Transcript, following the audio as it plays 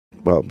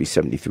Well, it'll be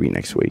 73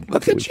 next week.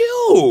 Look at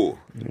you.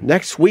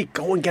 Next week,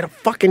 go and get a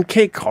fucking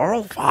cake,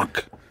 Carl.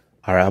 Fuck.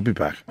 All right, I'll be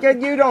back. Yeah,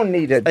 you don't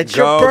need it. It's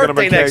your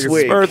birthday next It's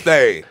week. his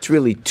birthday. It's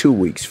really 2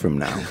 weeks from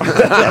now.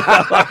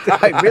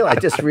 I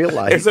just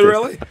realized. Is it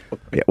really?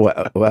 Yeah,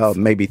 well,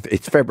 maybe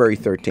it's February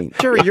 13th.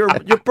 Jerry, your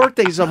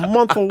birthday's a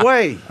month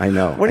away. I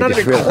know. We're not I just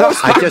even realized,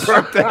 close to your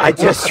birthday. I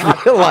just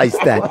realized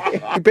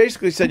that. You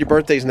basically said your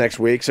birthday's next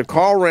week, so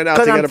Carl ran out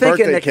 'Cause to I'm get a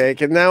thinking birthday that- cake,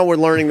 and now we're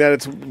learning that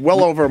it's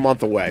well over a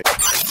month away.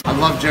 I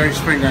love Jerry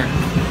Springer.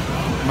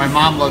 My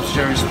mom loves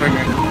Jerry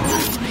Springer.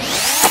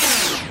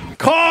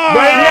 Carl!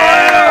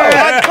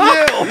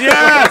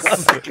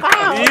 Yes!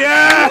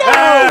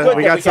 Yes!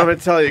 We got something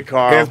to tell you,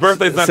 Carl. His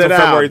birthday's not Sit until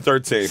down. February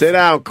 13th. Sit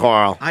down,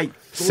 Carl.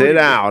 Sit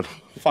down.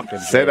 Fucking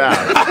Sit down.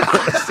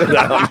 Sit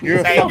down.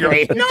 You're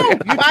Angry. No,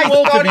 you're too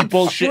old to be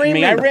bullshitting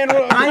me. I ran.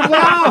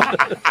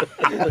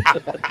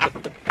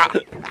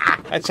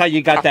 That's how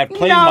you got that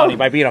plane money,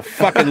 by being a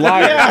fucking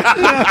liar.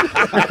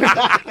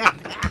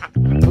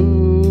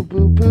 Boo,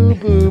 boo, boo,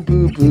 boo,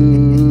 boo,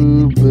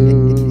 boo,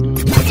 boo.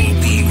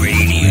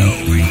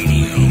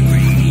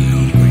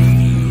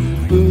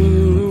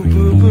 Boo,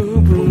 boo,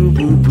 boo, boo,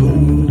 boo, boo, boo.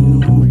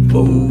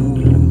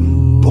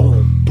 Boom,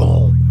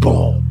 boom,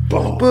 boom,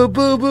 boom. Boo,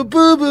 boo, boo,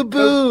 boo, boo,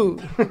 boo.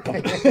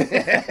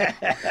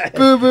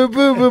 Boo, boo,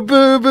 boo, boo,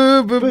 boo,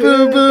 boo, boo,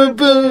 boo, boo,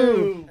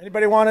 boo.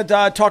 Anybody want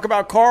to talk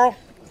about Carl?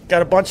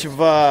 Got a bunch of.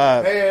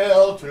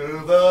 Hail to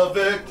the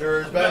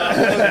victors, back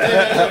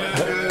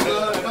to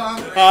the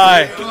conquerors.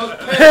 Hi.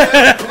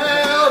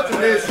 Hail to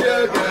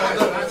Michigan,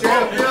 the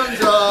champions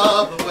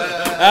of the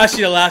West.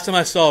 Actually, the last time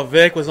I saw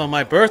Vic was on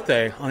my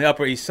birthday on the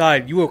Upper East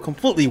Side. You were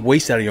completely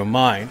wasted out of your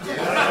mind.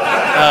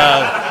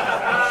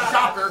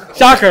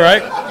 Shocker,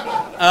 right?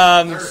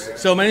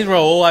 So my name's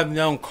Raul. I've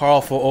known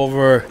Carl for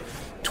over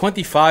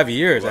 25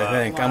 years, I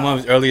think. I'm one of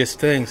his earliest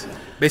things.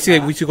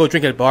 Basically, we used to go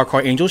drink at a bar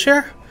called Angel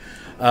Share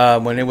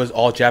when it was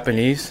all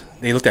Japanese.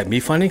 They looked at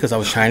me funny because I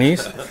was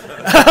Chinese.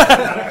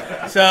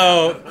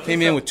 So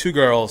came in with two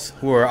girls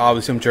who were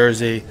obviously from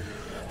Jersey,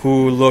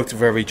 who looked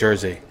very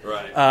Jersey.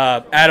 Right.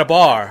 At a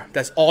bar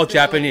that's all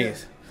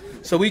Japanese.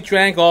 So we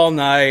drank all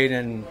night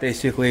and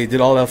basically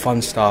did all that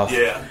fun stuff.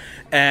 Yeah.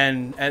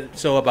 And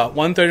so about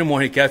 1:30 in the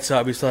morning, he gets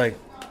up. He's like,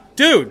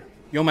 dude,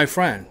 you're my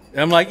friend. And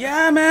I'm like,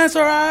 yeah, man, it's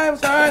all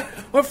right.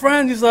 We're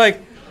friends. He's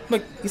like,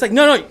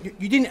 no,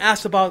 you didn't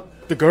ask about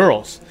the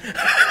girls.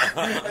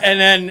 and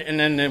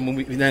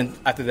then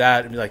after that,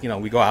 it'd be like,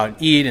 we go out and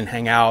eat and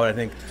hang out. I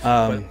think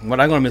what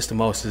I'm gonna miss the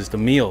most is the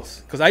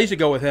meals because I used to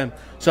go with him.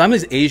 So I'm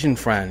his Asian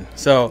friend.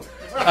 So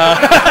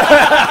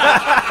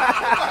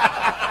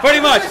pretty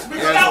much.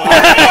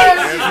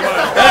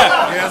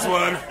 Yes,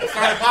 one.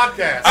 Start a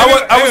podcast.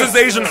 I was his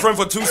Asian friend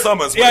for 2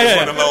 summers. But Yeah.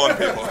 one of knowing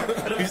people.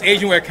 He's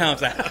Asian where it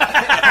counts at.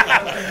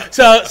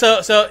 So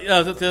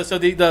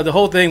the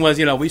whole thing was,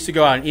 we used to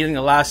go out and eating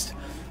the last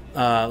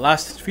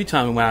few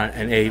times we went out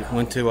and ate.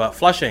 Went to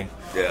Flushing.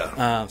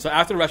 Yeah. So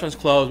after the restaurants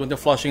closed, went to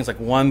Flushing. It's like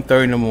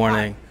 1:30 in the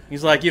morning.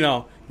 He's like,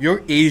 you're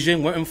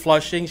Asian. We're in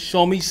Flushing.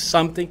 Show me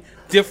something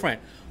different.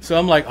 So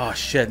I'm like, oh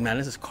shit, man,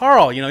 this is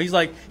Carl. He's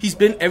like, he's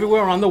been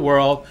everywhere around the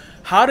world.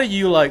 How do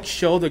you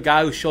show the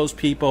guy who shows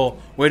people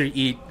where to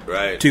eat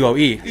to go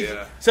eat?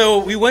 Yeah. So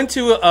we went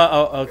to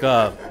a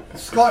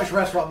Scottish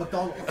restaurant,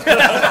 McDonald's.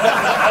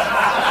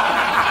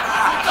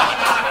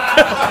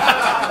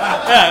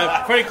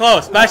 yeah, pretty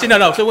close. But actually,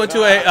 no. So we went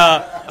to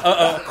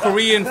a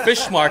Korean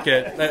fish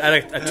market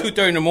at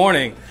 2:30 in the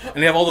morning,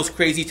 and they have all those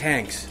crazy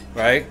tanks,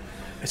 right?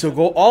 And so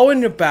go all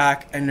in the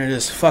back, and there's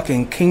this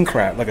fucking king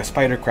crab, like a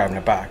spider crab in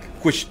the back,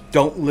 which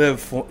don't live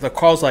for... The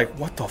Carl's like,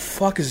 what the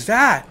fuck is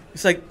that?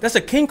 It's like, that's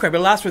a king crab. It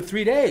lasts for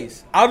 3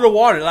 days. Out of the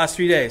water, it lasts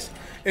 3 days.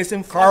 It's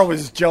in... Carl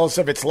was jealous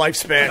of its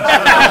lifespan.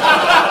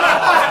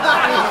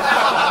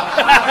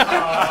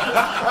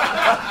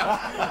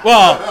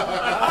 Well,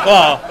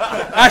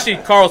 actually,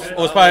 Carl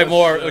was probably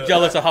more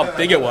jealous of how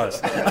big it was.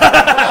 Hey!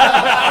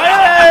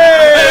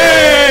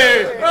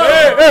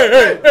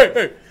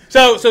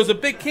 So it's a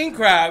big king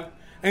crab,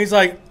 and he's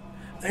like,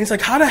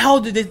 how the hell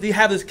did they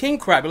have this king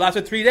crab? It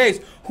lasted 3 days.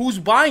 Who's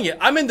buying it?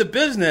 I'm in the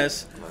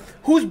business.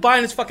 Who's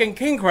buying this fucking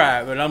king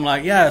crab? And I'm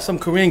like, yeah, some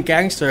Korean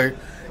gangster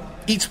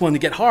eats one to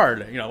get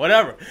hard,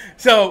 whatever.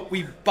 So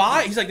we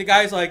buy. He's like, the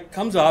guy's like,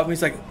 comes up, and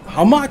he's like,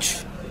 how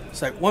much?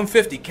 It's like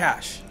 $150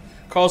 cash.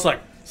 Carl's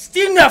like,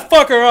 steam that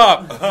fucker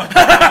up.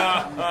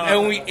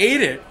 And we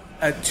ate it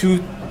at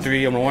 2,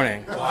 3 in the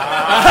morning.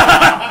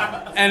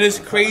 Wow. And this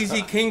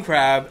crazy king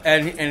crab,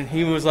 and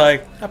he was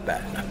like, not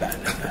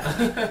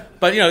bad.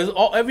 But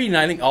every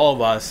night, I think all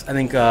of us,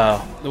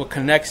 what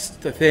connects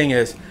the thing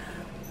is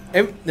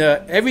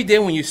every day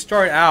when you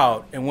start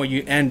out and when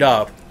you end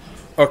up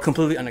are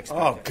completely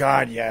unexpected. Oh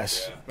God,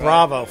 yes.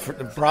 Bravo to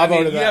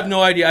that. You have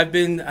no idea. I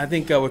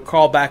think with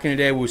Carl back in the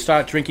day, we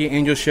start drinking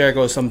Angel Share,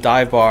 go to some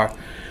dive bar,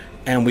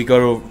 and we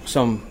go to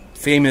some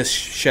famous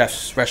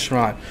chef's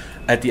restaurant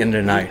at the end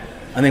of the night.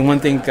 I think one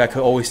thing I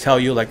could always tell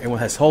you, like everyone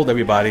has told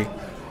everybody,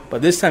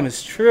 but this time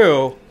it's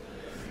true,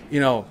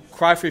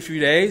 cry for a few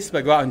days,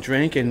 but go out and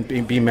drink and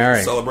be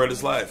merry. Celebrate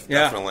his life.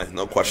 Yeah. Definitely.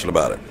 No question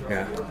about it.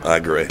 Yeah. I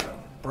agree.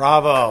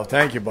 Bravo.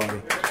 Thank you,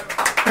 buddy.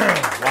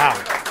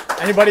 Wow.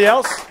 Anybody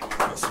else?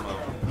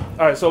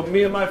 All right, so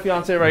me and my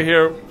fiance right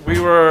here, we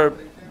were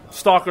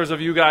stalkers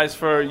of you guys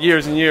for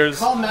years and years.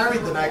 Carl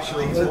married them,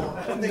 actually.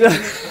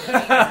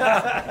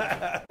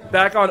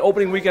 Back on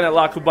opening weekend at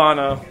La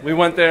Cubana, we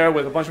went there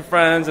with a bunch of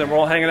friends, and we're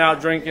all hanging out,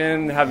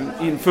 drinking,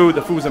 eating food.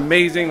 The food was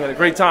amazing. We had a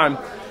great time.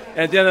 And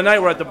at the end of the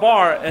night, we're at the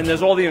bar, and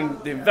there's all the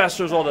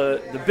investors, all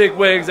the big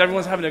wigs.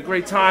 Everyone's having a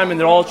great time, and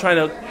they're all trying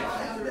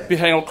to be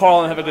hanging out with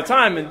Carl and have a good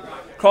time. And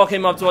Carl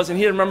came up to us, and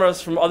he remembered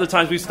us from other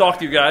times we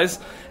stalked you guys.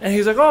 And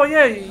he's like, oh,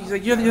 yeah. He's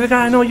like, you're the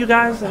guy. I know you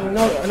guys, and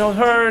I know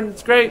her, and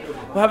it's great.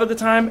 We'll have a good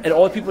time. And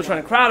all the people are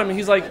trying to crowd him. And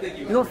he's like,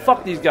 you know,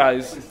 fuck these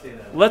guys.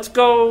 Let's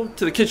go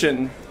to the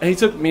kitchen. And he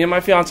took me and my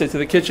fiance to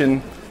the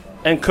kitchen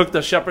and cooked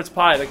a shepherd's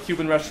pie at a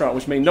Cuban restaurant,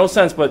 which made no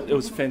sense, but it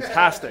was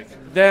fantastic.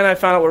 Then I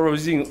found out what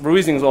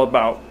Ruizing was all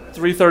about.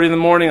 3:30 in the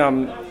morning,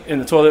 I'm in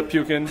the toilet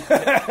puking.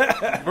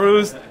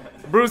 Bruised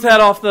head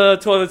off the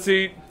toilet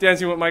seat,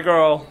 dancing with my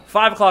girl.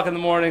 5 o'clock in the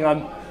morning,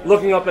 I'm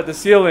looking up at the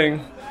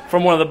ceiling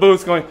from one of the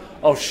booths going,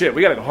 oh shit,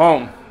 we gotta go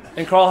home.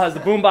 And Carl has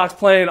the boombox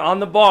playing on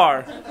the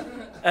bar.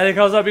 And he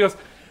comes up, he goes,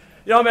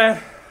 yo man,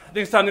 I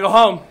think it's time to go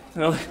home.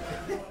 And I'm like,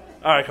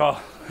 all right, Carl,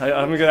 I'm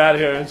gonna get out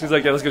of here. And she's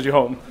like, yeah, let's get you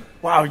home.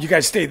 Wow, you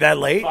guys stayed that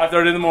late?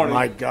 5:30 in the morning.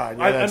 My God.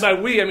 Yeah, and by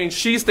we, I mean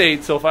she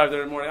stayed till 5:30 in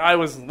the morning. I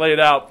was laid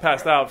out,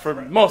 passed out for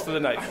most of the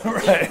night.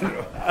 Right.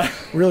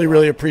 Really,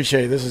 really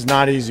appreciate it. This is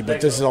not easy, but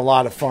this is a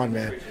lot of fun,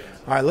 man.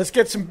 All right, let's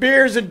get some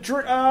beers and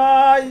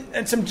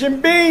some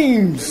Jim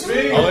Beams. Oh,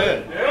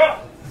 yeah.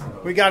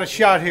 We got a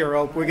shot here,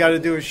 Oak. We got to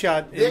do a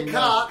shot. Dick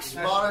Cox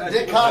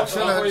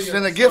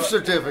sent a gift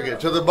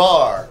certificate to the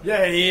bar.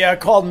 Yeah, he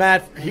called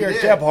Matt here at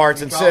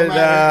Gebhardt's and said,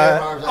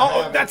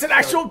 that's an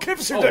actual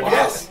gift certificate.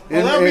 Yes.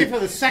 Well, that'll be for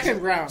the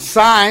second round.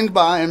 Signed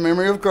by, in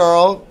memory of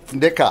Carl, from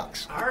Dick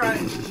Cox. All right.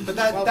 But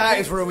that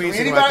is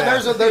Ruizing.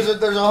 There's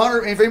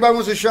 100. If anybody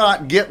wants a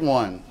shot, get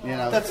one. You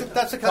know. That's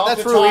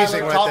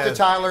Ruizing right Talk there. to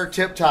Tyler,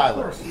 tip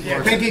Tyler.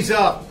 Yeah, pinkies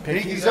up.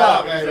 Pinkies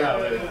up.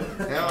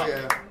 Hell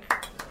yeah.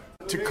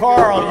 To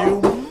Carl, you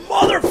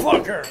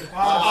motherfucker.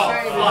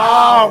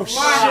 Oh,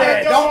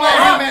 shit. Don't let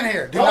him in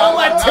here. Don't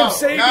let Tim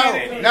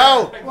Sabian in here.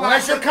 No,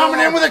 unless you're coming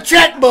in with a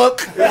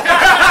checkbook.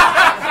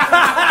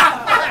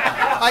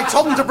 I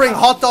told him to bring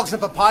hot dogs and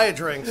papaya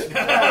drinks.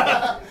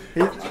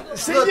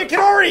 See, you can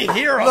already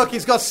hear him. Look,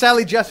 he's got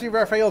Sally Jesse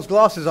Raphael's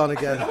glasses on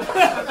again.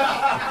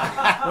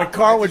 When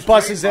Carl would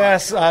bust his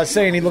ass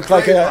saying he looked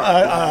like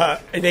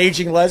an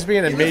aging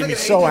lesbian, it made me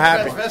so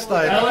happy.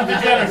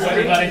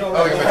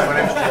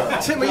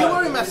 Tim, are you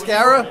wearing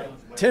mascara?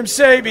 Tim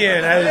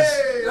Sabian has...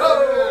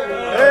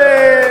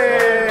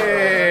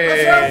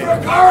 Hey!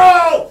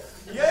 Carl!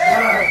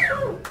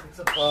 Yeah!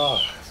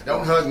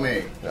 Don't hug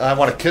me. I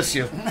want to kiss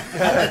you.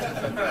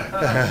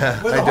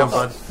 How you doing,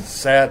 bud?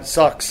 Sad.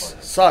 Sucks.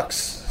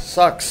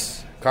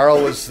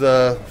 Carl was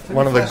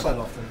one of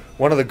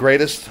the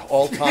greatest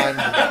all-time.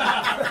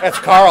 That's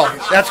Carl.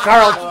 That's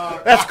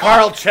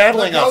Carl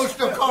channeling us. Ghost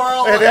of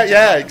Carl.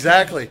 Yeah,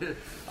 exactly.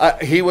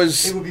 He would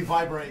be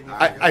vibrating.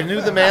 I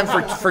knew the man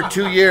for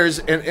 2 years,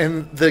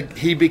 and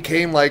he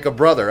became like a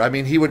brother. I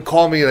mean, he would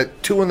call me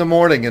at 2 a.m.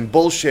 and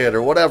bullshit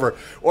or whatever.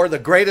 Or the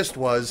greatest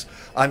was,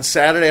 on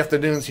Saturday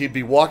afternoons, he'd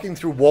be walking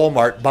through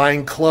Walmart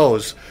buying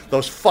clothes,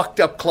 those fucked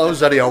up clothes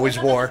that he always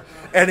wore.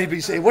 And he'd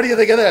be saying, what do you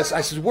think of this?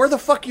 I said, where the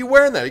fuck are you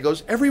wearing that? He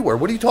goes, everywhere.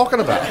 What are you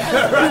talking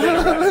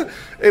about?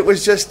 It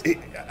was just,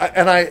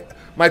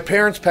 my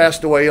parents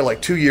passed away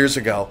like 2 years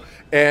ago.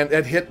 And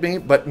it hit me,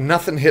 but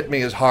nothing hit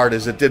me as hard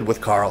as it did with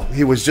Carl.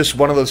 He was just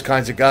one of those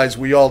kinds of guys.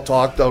 We all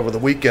talked over the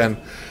weekend,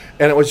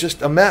 and it was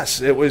just a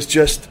mess. It was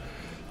just,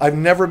 I've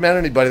never met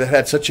anybody that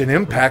had such an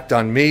impact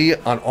on me,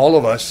 on all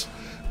of us,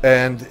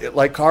 and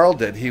like Carl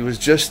did. He was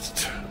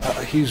just,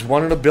 he's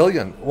 1 in a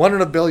billion.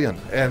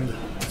 And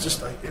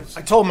just,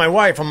 I told my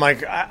wife, I'm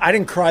like, I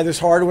didn't cry this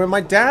hard when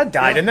my dad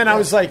died. And then I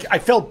was like, I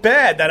felt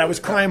bad that I was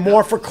crying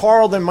more for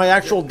Carl than my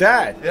actual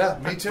dad. Yeah,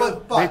 me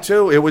too. Me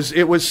too.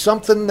 It was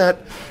something that,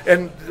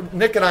 and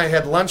Nick and I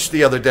had lunch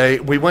the other day.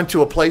 We went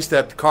to a place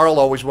that Carl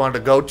always wanted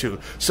to go to,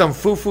 some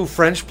foo-foo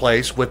French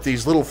place with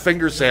these little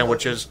finger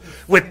sandwiches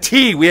with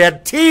tea. We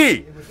had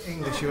tea.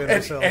 English, you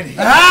and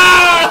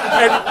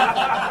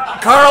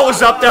Carl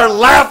was up there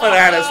laughing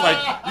at us like,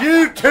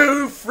 you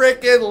two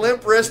freaking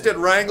limp-wristed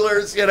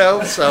wranglers, you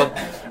know. So,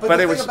 but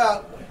it was.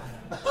 Carl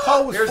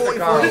was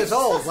 44 years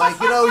old. Like,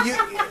 you know,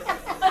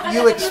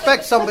 you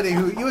expect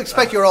you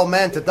expect your old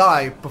man to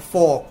die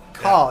before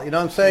Carl. You know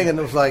what I'm saying? And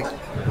it was like,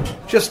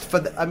 just for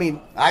I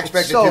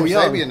expected Tim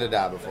Sabian to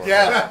die before.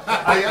 Yeah,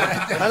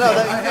 I know.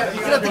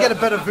 You have to get a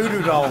better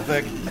voodoo doll,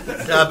 Vic.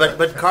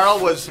 But Carl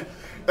was.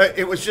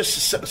 It was just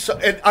so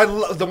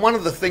and one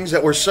of the things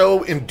that were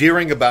so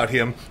endearing about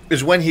him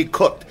is when he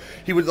cooked.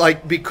 He would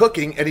like be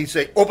cooking and he'd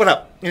say, "Open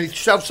up," and he'd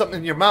shove something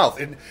in your mouth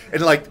and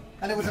like.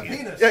 And it was a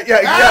penis. Yeah,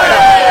 exactly.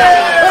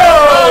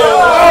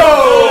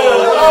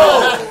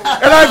 Oh!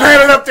 And I've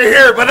had it up to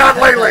here, but not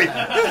lately.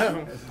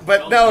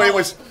 But no, it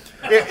was.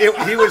 He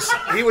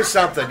was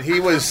something.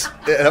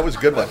 That was a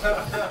good one.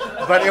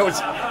 But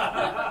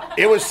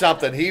It was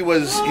something. He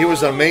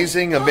was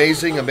amazing, a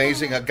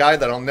guy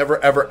that I'll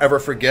never, ever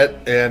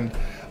forget. And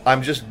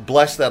I'm just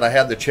blessed that I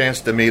had the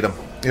chance to meet him.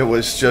 It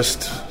was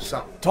just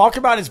something. Talk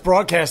about his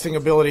broadcasting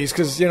abilities,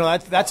 because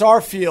that's our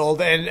field,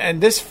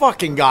 and this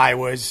fucking guy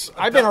was.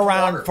 I've been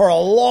around for a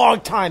long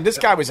time. This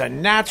guy was a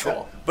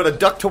natural. But a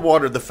duck to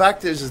water. The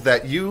fact is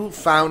that you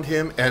found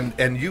him,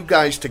 and you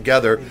guys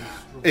together.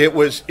 It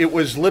was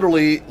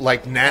literally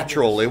like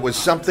natural. It was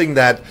something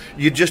that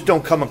you just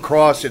don't come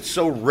across. It's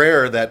so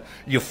rare that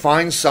you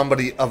find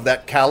somebody of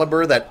that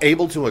caliber, that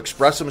able to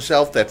express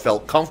himself, that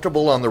felt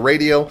comfortable on the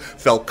radio,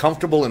 felt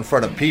comfortable in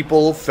front of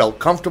people, felt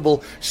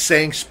comfortable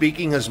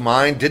speaking his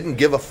mind, didn't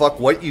give a fuck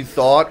what you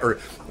thought, or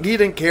he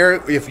didn't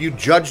care if you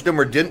judged him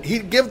or didn't. He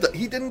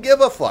didn't give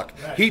a fuck.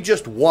 He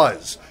just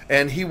was,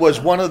 and he was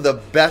one of the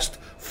best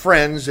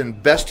friends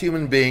and best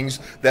human beings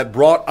that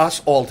brought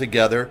us all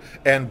together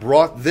and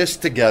brought this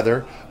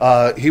together.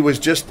 He was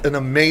just an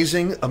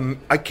amazing. I'm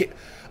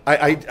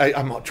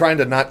trying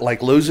to not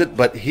lose it,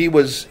 but he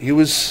was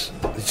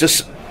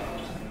just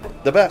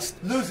the best.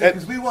 Lose it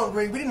because we won't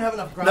ring. We didn't have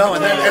enough ground. No,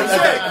 and then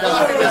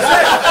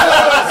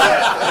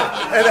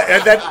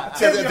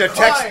the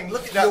text.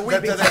 Look, you're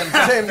weeping,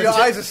 Tim. Your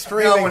eyes are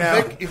streaming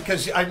now.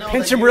 Because I know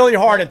pinch him really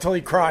hard until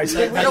he cries.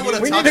 We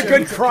need a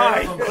good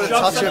cry.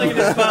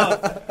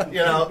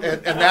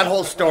 And that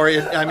whole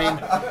story. I mean,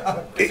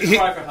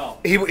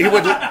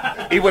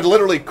 he would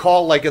literally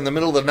call in the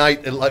middle of the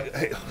night and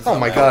hey, oh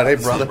my God, hey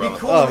brother,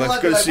 oh it's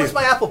good to see you. What's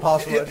my Apple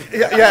password?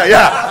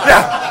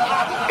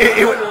 Yeah.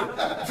 He would.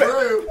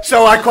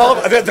 So I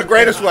called. The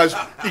greatest was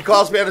he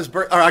calls me on his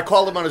birthday. I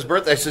called him on his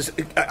birthday. I says,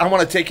 "I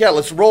want to take you out.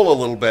 Let's roll a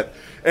little bit."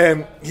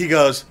 And he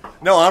goes,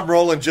 "No, I'm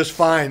rolling just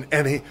fine."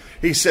 And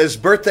he says,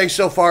 "Birthday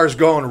so far is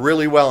going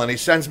really well." And he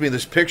sends me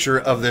this picture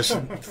of this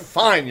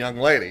fine young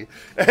lady,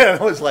 and I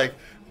was like,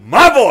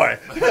 "My boy."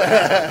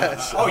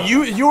 Oh,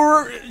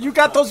 you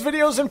got those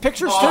videos and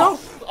pictures too?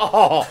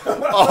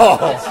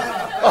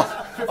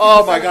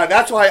 Oh my God!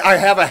 That's why I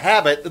have a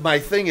habit. My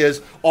thing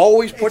is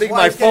always putting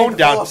my phone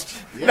down.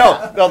 Yeah.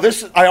 No.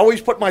 I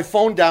always put my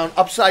phone down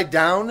upside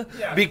down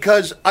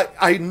because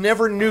I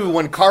never knew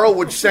when Carl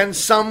would send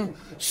something.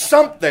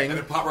 And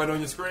it pop right on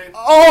your screen.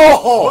 I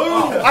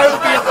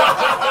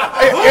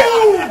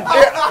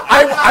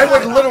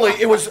would literally.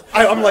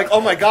 I'm like,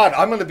 oh my God,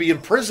 I'm going to be in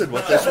prison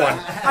with this one.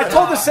 I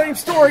told the same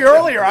story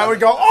earlier. I would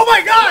go, oh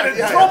my God, and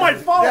throw my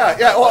phone.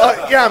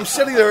 Yeah. I'm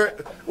sitting there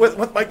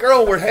with my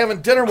girl. We're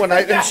having dinner one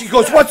night, and she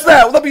goes, "What's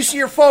that? Let me see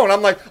your phone."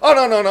 I'm like, "Oh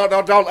no,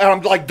 don't!" And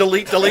I'm like,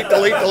 delete.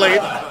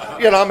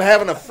 I'm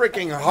having a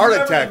freaking heart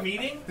attack.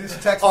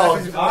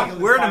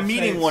 We're in a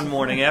meeting one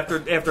morning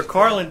after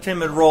Carl and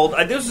Tim had rolled.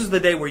 This is the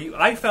day where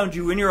I found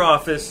you in your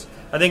office.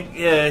 I think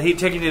he'd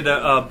taken you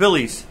to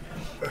Billy's.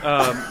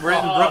 We're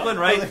in Brooklyn,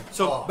 right?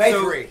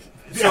 Bakery.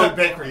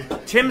 Bakery.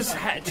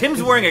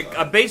 Tim's wearing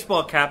a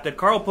baseball cap that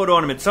Carl put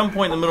on him at some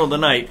point in the middle of the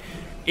night.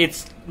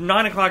 It's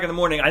 9 o'clock in the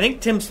morning. I think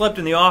Tim slept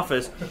in the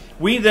office.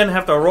 We then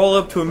have to roll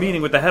up to a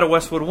meeting with the head of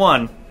Westwood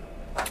One,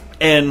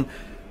 and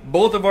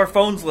both of our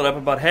phones lit up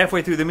about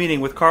halfway through the meeting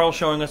with Carl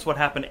showing us what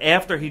happened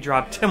after he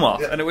dropped Tim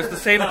off. And it was the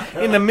same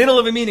in the middle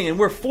of a meeting, and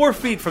we're 4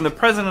 feet from the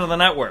president of the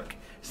network.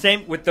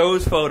 Same with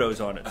those photos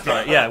on it. So,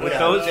 with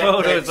those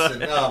photos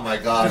on it. Oh, my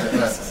God.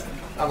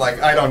 I'm like,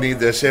 I don't need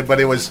this. But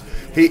it was...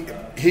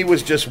 He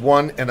was just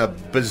one in a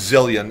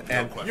bazillion.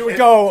 And you would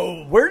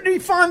go, where did he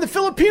find the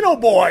Filipino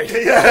boy?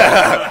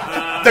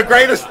 Yeah. The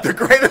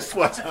greatest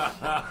was...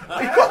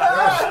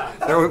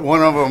 There was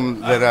one of them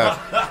that...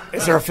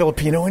 Is there a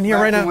Filipino in here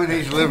right now? When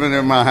he's living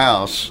in my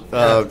house,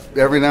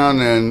 every now and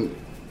then,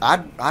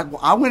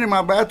 I went in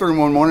my bathroom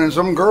one morning and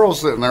some girl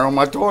sitting there on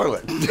my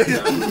toilet.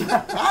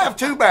 I have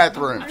 2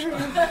 bathrooms.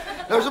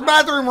 There's a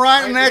bathroom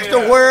right next to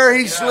where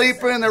he's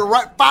sleeping. They're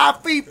right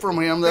 5 feet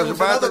from him. There's a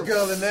bathroom. Another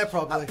girl in there,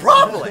 probably.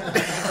 Probably.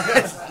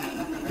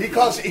 He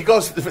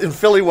goes in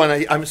Philly one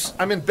night.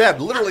 I'm in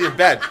bed, literally in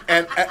bed,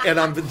 and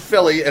I'm in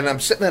Philly, and I'm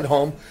sitting at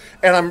home,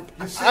 and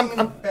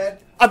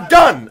I'm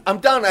done.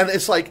 And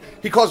it's like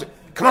he calls,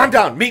 "Come on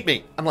down, meet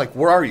me." I'm like,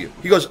 "Where are you?"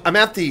 He goes, "I'm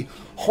at the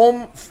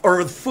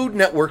Food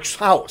Network's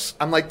house."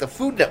 I'm like, "The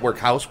Food Network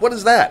house? What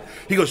is that?"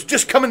 He goes,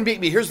 "Just come and meet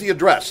me. Here's the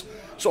address."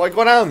 So I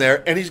go down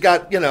there, and he's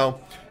got,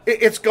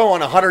 it's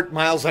going 100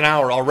 miles an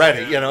hour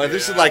already, and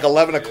this is like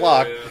 11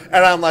 o'clock,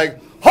 and I'm like,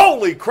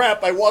 holy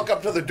crap, I walk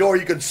up to the door,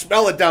 you can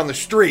smell it down the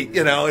street,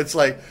 it's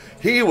like,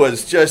 he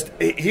was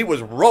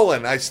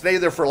rolling. I stayed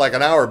there for like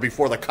an hour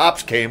before the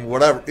cops came,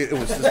 whatever, it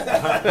was just,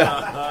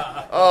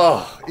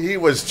 he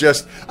was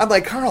just, I'm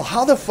like, "Carl,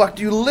 how the fuck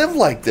do you live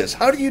like this?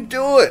 How do you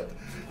do it?"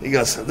 He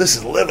goes, "This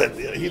is living."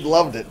 He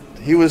loved it.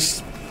 He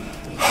was,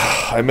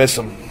 I miss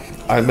him.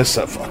 I miss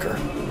that fucker.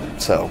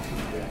 So,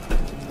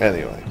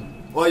 anyway.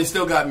 Well, you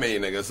still got me,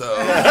 nigga, so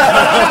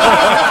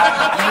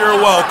you're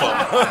welcome.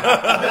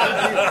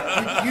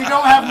 You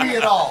don't have me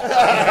at all. You don't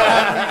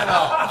have me at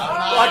all.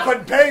 I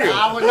couldn't pay you.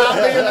 I would not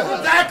be in the...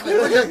 Exactly.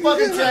 Where's your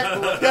fucking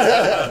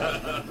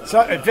checkbook?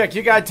 So, Vic,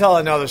 you got to tell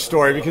another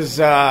story because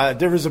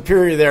there was a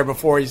period there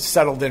before he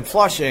settled in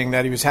Flushing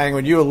that he was hanging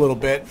with you a little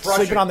bit,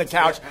 sleeping on the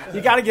couch.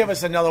 You got to give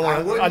us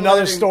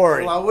another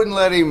story. Well, I wouldn't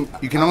let him.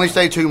 You can only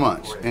stay 2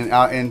 months.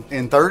 And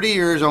in 30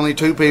 years, only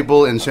 2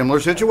 people in similar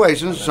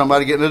situations,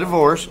 somebody getting a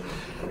divorce,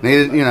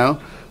 needed,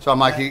 So I'm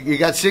like, you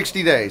got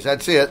 60 days.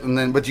 That's it. And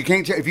then, but you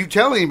can't. If you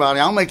tell anybody,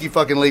 I'll make you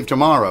fucking leave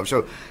tomorrow.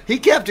 So he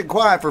kept it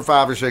quiet for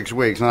 5 or 6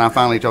 weeks, and I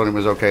finally told him it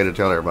was okay to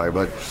tell everybody.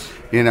 But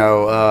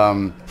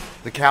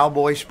the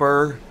cowboy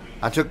spur.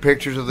 I took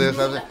pictures of this.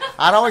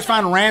 I'd always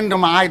find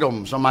random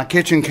items on my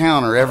kitchen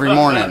counter every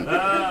morning.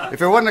 If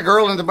there wasn't a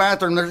girl in the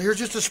bathroom, here's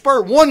just a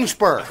spur, one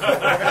spur.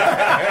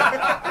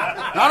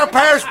 Not a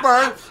pair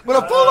spur,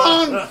 but a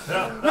full-on.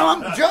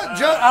 No,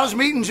 I was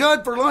meeting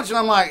Judd for lunch, and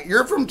I'm like,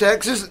 "You're from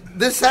Texas.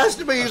 This has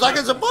to be." He's like,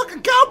 "It's a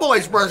fucking cowboy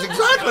spur. It's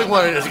exactly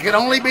what it is. It can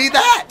only be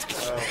that."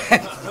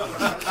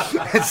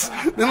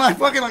 Then, like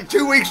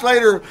 2 weeks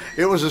later,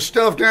 it was a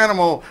stuffed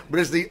animal, but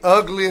it's the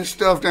ugliest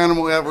stuffed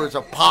animal ever. It's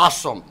a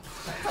possum.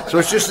 So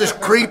it's just this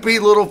creepy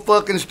little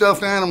fucking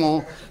stuffed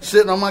animal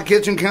sitting on my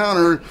kitchen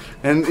counter,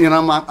 and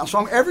I'm like,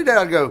 so every day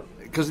I'd go.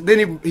 Because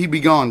then he'd be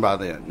gone by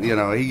then.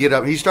 He'd get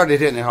up. He started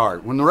hitting it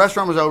hard. When the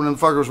restaurant was open, the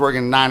fucker was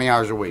working 90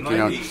 hours a week.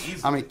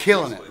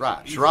 Killing it.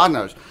 Right. Sherrod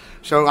knows.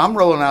 So I'm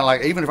rolling out,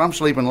 like, even if I'm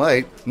sleeping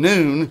late,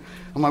 noon,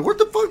 I'm like, where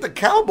the fuck did the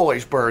cowboy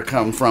spur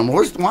come from?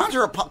 Why is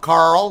there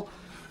Carl?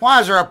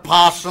 Why is there a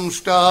possum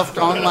stuffed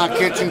on my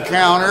kitchen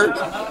counter?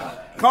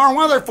 Carl,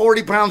 why are there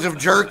 40 pounds of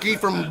jerky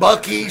from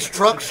Buc-ee's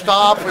truck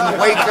stop in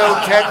Waco,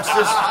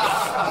 Texas?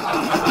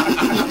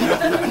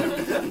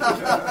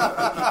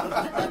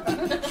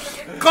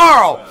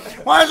 Carl,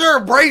 why is there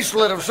a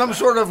bracelet of some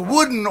sort of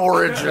wooden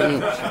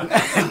origin?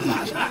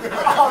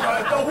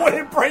 The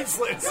wooden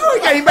bracelets. Oh,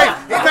 yeah,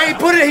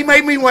 he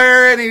made me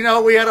wear it.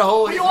 We had a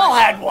whole. We all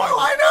had one.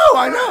 Oh,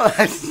 I know.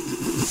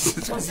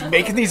 Was he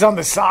making these on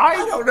the side?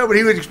 I don't know, but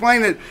he would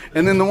explain it.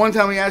 And then the one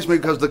time he asked me,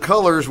 because the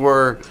colors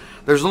were,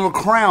 there's a little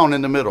crown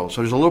in the middle.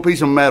 So there's a little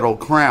piece of metal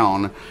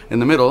crown in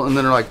the middle, and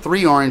then there are like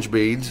 3 orange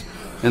beads,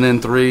 and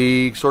then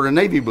 3 sort of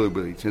navy blue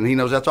beads. And he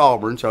knows that's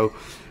Auburn. So,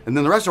 and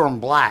then the rest of them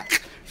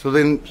black. So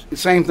then,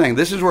 same thing.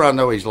 This is where I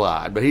know he's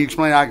lied. But he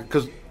explained,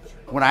 because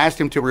when I asked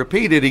him to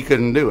repeat it, he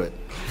couldn't do it.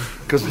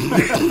 Because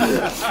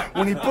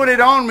when he put it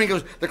on me, he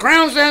goes, the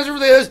crown stands for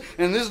this,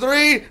 and this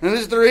 3, and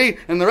this 3,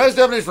 and the rest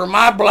of it is for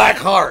my black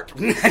heart.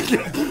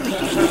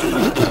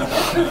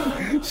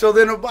 So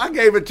then I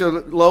gave it to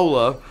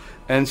Lola.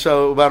 And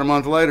so about a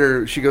month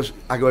later, she goes,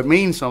 it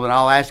means something.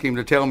 I'll ask him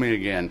to tell me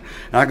again.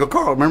 And I go,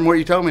 Carl, remember what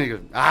you told me? He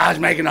goes, I was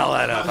making all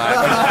that up.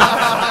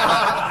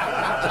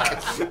 I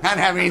didn't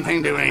have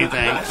anything to do with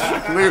anything.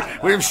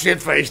 We were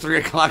shit-faced 3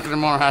 o'clock in the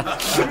morning.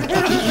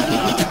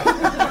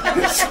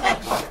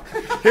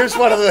 Here's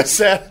one of the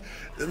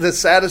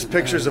saddest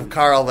pictures of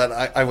Carl that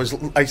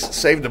I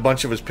saved a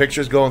bunch of his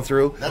pictures going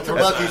through. That's a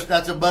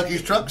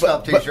Buc-ee's truck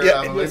stop T-shirt.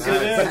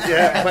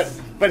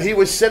 But he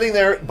was sitting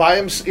there by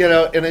him,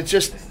 and it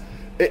just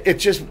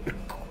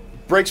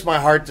breaks my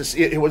heart to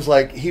see. It was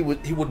like he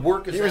would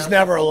work. He was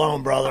never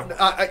alone, brother.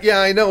 Yeah,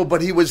 I know,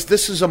 but he was.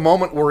 This is a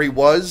moment where he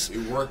was. He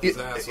worked his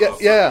ass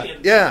off. Yeah.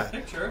 Yeah.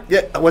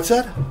 What's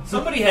that?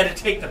 Somebody had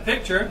to take the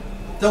picture.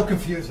 Don't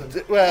confuse him.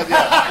 Well,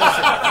 yeah.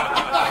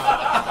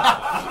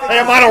 Hey,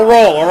 I'm on a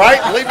roll, all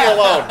right? Leave me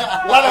alone.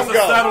 Let him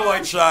go.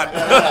 Satellite shot.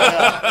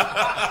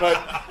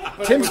 But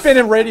Tim's been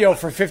in radio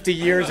for 50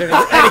 years, and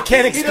he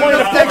can't explain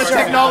the picture.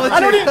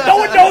 Technology. No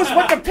one knows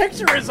what the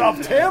picture is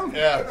of, Tim.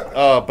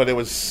 Yeah. But it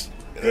was.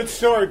 Good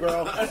story,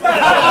 bro.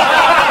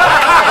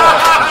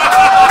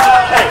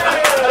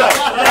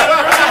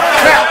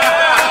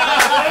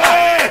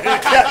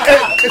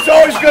 It's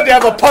always good to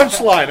have a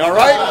punchline, all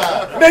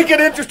right? Make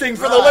it interesting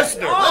for the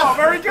listener. Oh,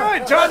 very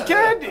good. John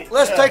Candy.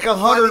 Let's take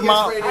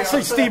 100-mile...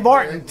 Actually, Steve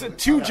Martin,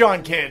 to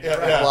John Candy.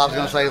 Well, I was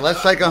going to say,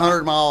 let's take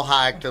 100-mile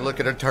hike to look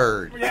at a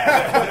turd.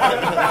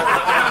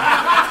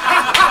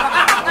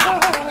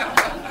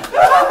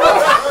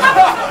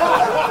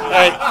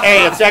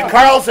 Hey, it's at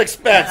Carl's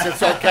expense.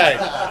 It's okay.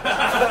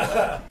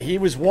 He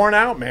was worn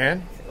out,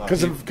 man.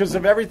 Because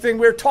of everything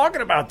we were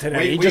talking about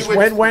today. He just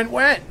went.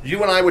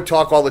 You and I would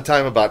talk all the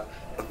time about,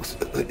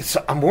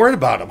 I'm worried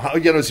about him. How,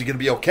 is he going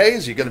to be okay?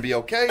 Is he going to be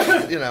okay?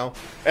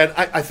 And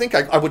I think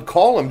I would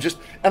call him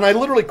and I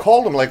literally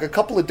called him like a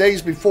couple of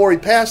days before he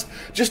passed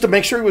just to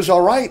make sure he was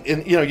all right.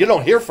 And, you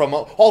don't hear from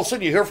him. All of a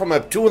sudden you hear from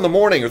him at 2 in the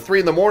morning or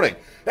 3 in the morning.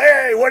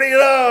 Hey, what do you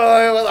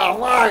know? And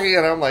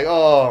I'm like,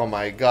 oh,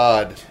 my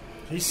God.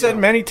 He said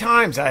many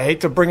times, I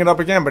hate to bring it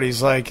up again, but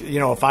he's like,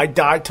 if I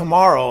die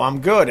tomorrow,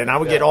 I'm good. And I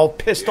would get all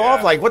pissed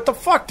off, like, what the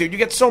fuck, dude? You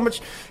get so much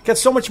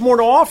more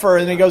to offer.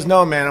 And he goes,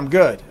 no, man, I'm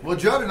good. Well,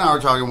 Judd and I were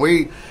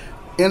talking.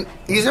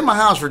 He's in my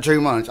house for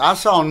 2 months. I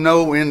saw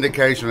no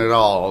indication at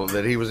all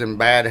that he was in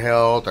bad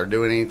health or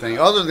doing anything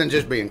other than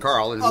just being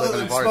Carl and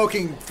living in party.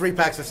 Smoking 3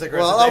 packs of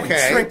cigarettes. Well, a day,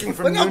 okay, shrinking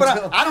from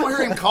but I don't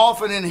hear him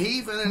coughing and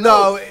heaving. And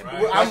no,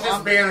 I'm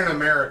just being an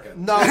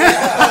American. No.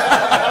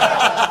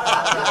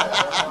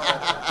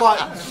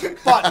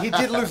 but he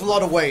did lose a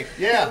lot of weight.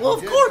 Yeah, Well,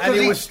 of course,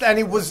 And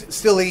he was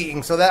still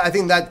eating, so that I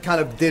think that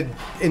kind of did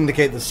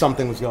indicate that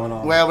something was going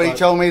on. Well, but he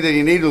told me that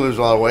he needed to lose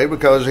a lot of weight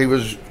because he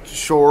was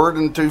short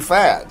and too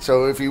fat.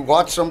 So if you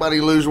watch somebody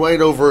lose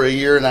weight over a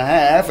year and a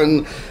half,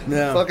 and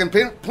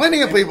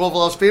plenty of people have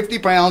lost 50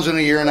 pounds in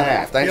a year and a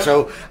half.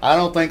 So I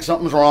don't think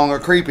something's wrong or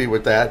creepy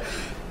with that.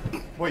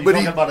 What, you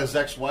talking about his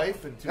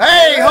ex-wife?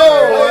 Hey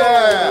ho!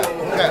 Yeah.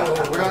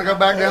 Okay. We're gonna go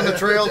back down the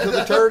trail to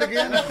the turd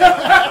again.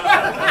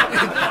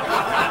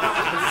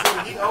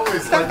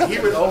 He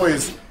would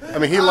always. I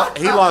mean, he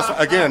lost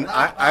again.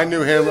 I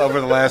knew him over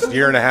the last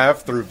year and a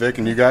half through Vic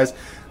and you guys.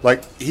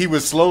 Like, he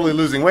was slowly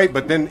losing weight,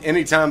 but then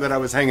any time that I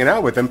was hanging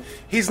out with him,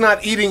 he's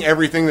not eating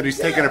everything that he's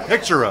taking a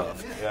picture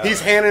of. Yeah.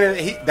 He's handing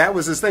it. That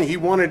was his thing. He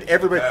wanted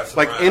everybody,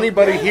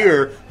 anybody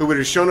here who would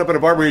have shown up at a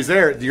bar where he's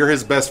there, you're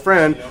his best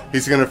friend.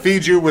 He's going to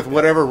feed you with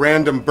whatever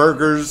random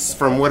burgers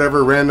from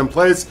whatever random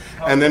place,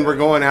 and then we're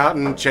going out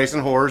and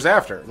chasing whores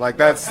after. Like,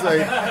 that's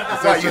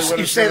like...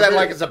 you say that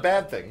like it's a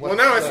bad thing. Well,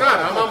 no, it's not.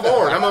 I'm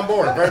on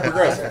board. Very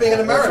progressive. Being an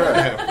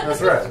American.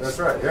 That's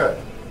right, yeah.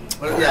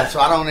 Yeah, so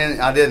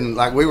I didn't,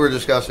 like we were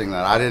discussing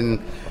that.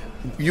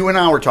 You and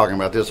I were talking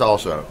about this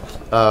also.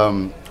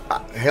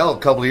 Hell, a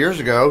couple of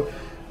years ago,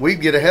 we'd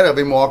get ahead of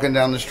him walking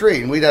down the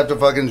street, and we'd have to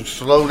fucking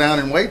slow down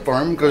and wait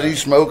for him because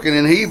he's smoking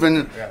and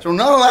heaving. Yeah. So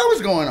none of that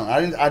was going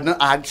on.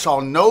 I saw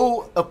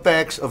no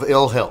effects of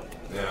ill health.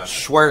 Yeah.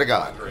 Swear to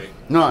God.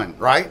 None,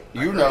 right?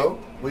 You know.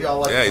 We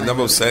all like he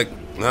never was sick.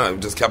 No, he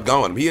just kept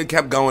going. He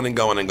kept going and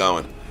going and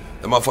going.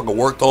 The motherfucker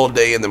worked all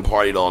day and then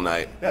partied all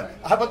night. Yeah.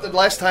 How about the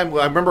last time?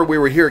 I remember we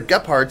were here at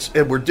Gephardt's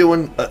and we're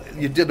doing.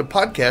 You did a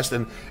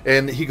podcast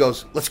and he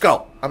goes, "Let's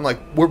go." I'm like,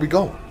 "Where are we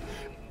going?"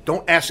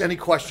 "Don't ask any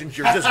questions.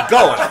 You're just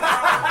going."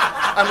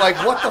 I'm like,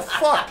 "What the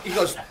fuck?" He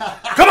goes,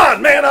 "Come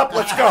on, man up.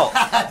 Let's go."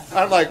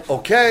 I'm like,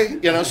 "Okay."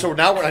 So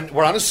now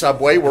we're on a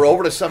subway. We're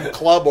over to some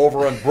club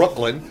over in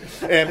Brooklyn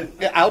and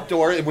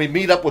outdoor, and we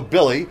meet up with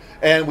Billy.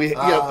 And we,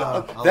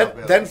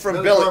 then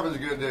from Billy,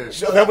 good dude.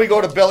 So then we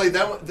go to Billy.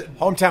 Then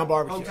Hometown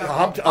barbecue.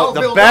 The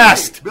Bill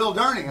best. Bill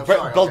Durney. I'm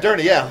sorry. Bill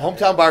Durney, yeah,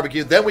 hometown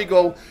barbecue. Then we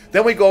go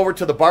over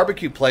to the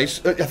barbecue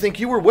place. I think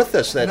you were with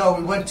us then. No,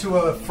 we went to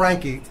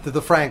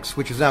the Frank's,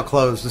 which is now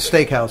closed, the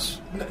steakhouse.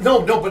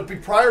 No, but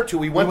prior to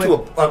we went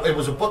to it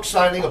was a book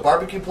signing, a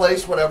barbecue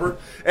place, whatever,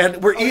 and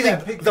we're eating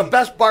the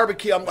best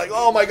barbecue. I'm like,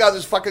 oh my God, this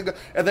is fucking good.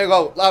 And they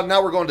go, oh,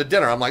 now we're going to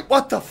dinner. I'm like,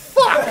 what the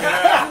fuck?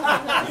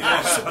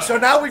 So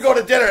now we go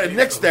to dinner. And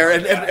Nick's there,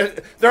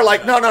 and they're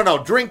like,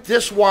 no, drink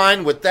this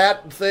wine with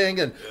that thing,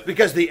 and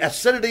because the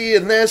acidity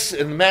in this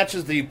and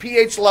matches the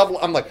pH level.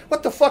 I'm like,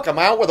 what the fuck? I'm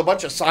out with a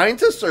bunch of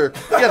scientists, or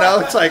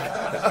it's like,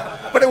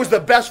 but it was the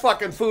best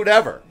fucking food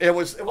ever. It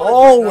was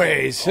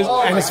always, his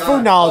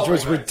food knowledge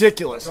was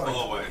ridiculous.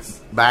 Always.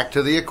 Back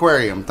to the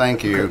aquarium.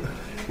 Thank you.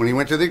 When he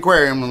went to the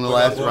aquarium on the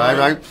last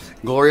right,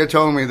 Gloria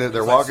told me that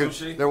they're walking.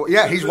 He's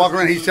walking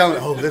around. He's telling,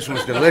 "Oh, this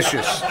was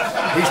delicious."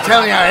 He's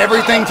telling you how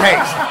everything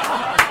tastes.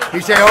 He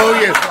said, "Oh,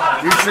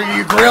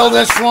 you grill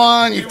this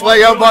one, you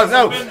flay up."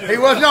 No, he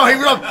was.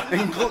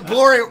 And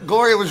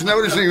Gloria was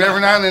noticing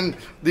every now and then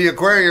the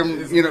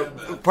aquarium,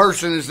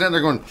 person is sitting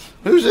there going,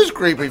 "Who's this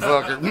creepy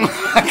fucker?"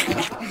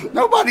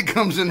 Nobody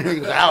comes in here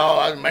and goes,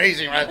 "Oh, that's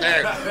amazing right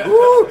there."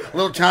 Woo,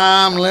 little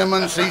thyme,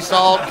 lemon, sea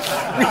salt.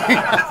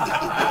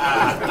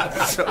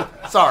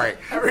 Sorry,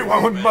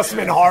 everyone must have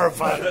been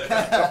horrified.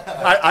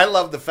 I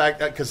love the fact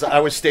that because I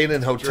was staying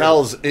in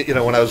hotels,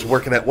 when I was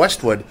working at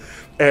Westwood.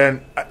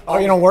 And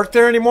you don't work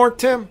there anymore,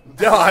 Tim?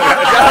 No,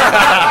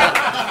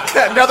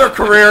 another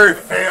career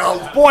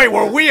failed. Boy,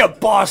 were we a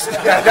bust.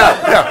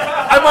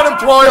 Yeah. I'm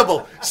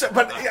unemployable. So,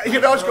 but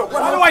it's go.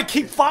 Why do I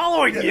keep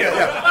following you? He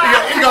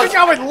goes, think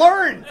I would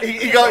learn.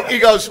 He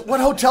goes, "What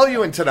hotel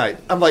you in tonight?"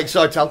 I'm like,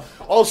 so I tell.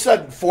 All of a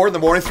sudden, 4 in the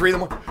morning, 3 in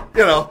the morning.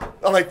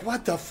 I'm like,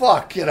 what the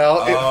fuck, I'm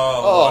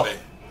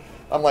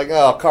like,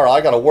 oh, Carl,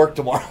 I got to work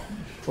tomorrow.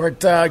 We're at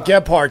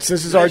Gephardt's.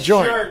 This is our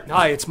joint.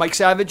 Hi, it's Mike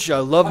Savage. I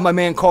love my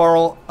man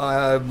Carl.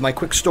 My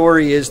quick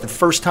story is the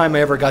first time I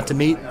ever got to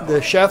meet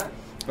the chef.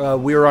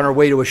 We were on our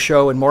way to a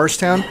show in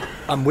Morristown.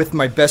 I'm with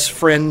my best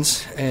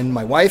friends and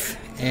my wife,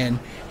 and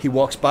he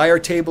walks by our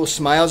table,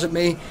 smiles at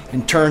me,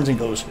 and turns and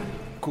goes,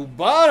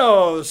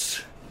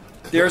 "Cubanos!"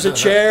 There's a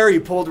chair. He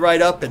pulled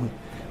right up, and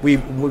we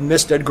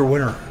missed Edgar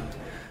Winter.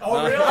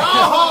 Oh, really?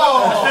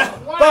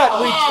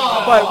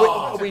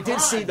 But we did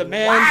see the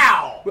man.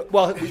 Wow.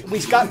 Well,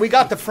 we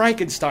got the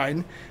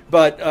Frankenstein,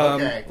 but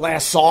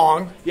last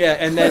song. Yeah,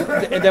 and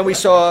then we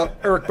saw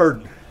Eric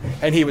Burdon,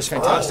 and he was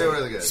fantastic.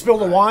 Really good. Spill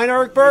the Wine,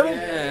 Eric Burdon?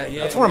 Yeah.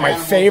 That's one of my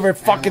favorite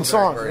fucking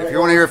songs. If you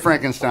want to hear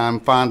Frankenstein,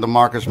 find the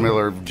Marcus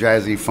Miller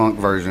jazzy funk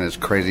version. It's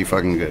crazy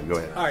fucking good. Go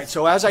ahead. All right,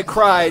 so as I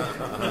cried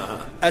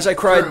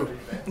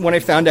when I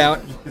found out,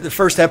 the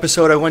first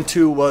episode I went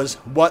to was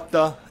What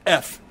the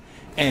F?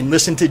 and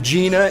listened to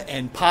Gina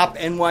and Pop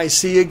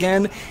NYC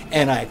again,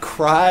 and I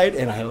cried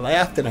and I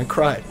laughed and I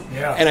cried.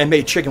 Yeah. And I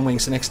made chicken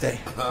wings the next day.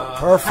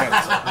 Perfect.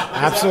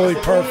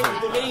 Absolutely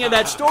perfect. The beginning of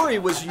that story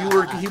was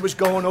he was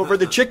going over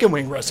the chicken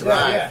wing recipe.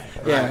 Right.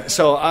 Yeah.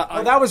 So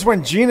well, that was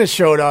when Gina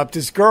showed up,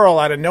 this girl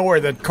out of nowhere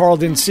that Carl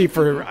didn't see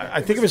for,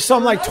 I think it was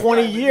something like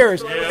 20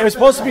 years. It was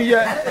supposed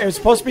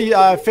to be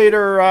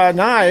Fader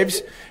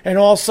Knives, and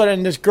all of a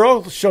sudden this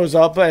girl shows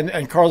up,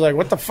 and Carl's like,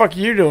 "What the fuck are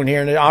you doing here?"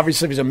 And it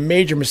obviously was a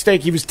major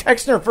mistake. He was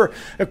texting her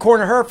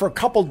according to her, for a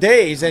couple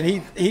days, and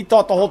he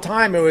thought the whole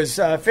time it was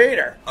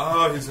Fader.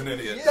 Oh, he's an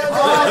idiot. He's He's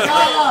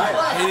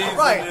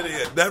an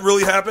idiot. That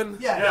really happened?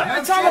 Yeah.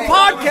 It's on the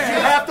podcast.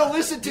 You have to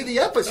listen to the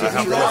episode.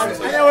 And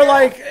they were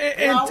like,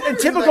 in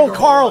typical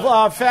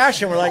Carl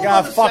fashion, we're like,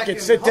 fuck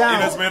it, sit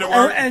down. You just made it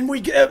work? And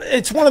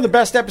it's one of the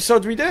best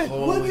episodes we did.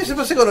 What, you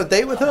supposed to go on a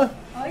date with her?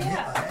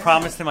 I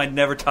promised him I'd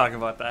never talk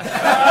about that.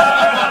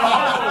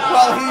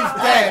 Well, he's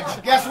dead.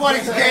 Guess what?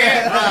 He's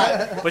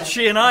dead. But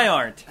she and I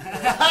aren't.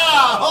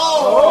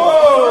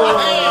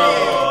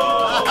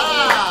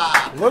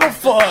 Little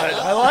fun.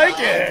 I like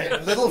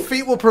it. Little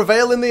feet will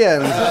prevail in the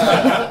end.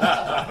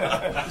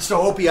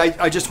 So, Opie,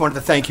 I just wanted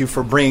to thank you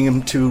for bringing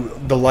him to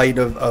the light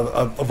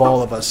of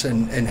all of us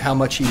and how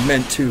much he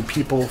meant to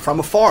people from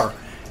afar.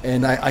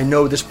 And I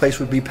know this place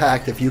would be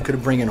packed if you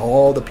could bring in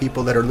all the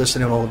people that are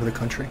listening all over the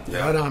country.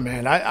 Yeah, right on,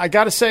 man. I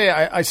got to say,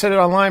 I said it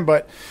online,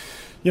 but,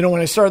 you know, when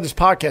I started this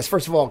podcast,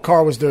 first of all,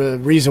 Carl was the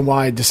reason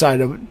why I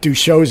decided to do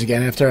shows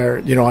again after,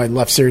 you know, I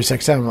left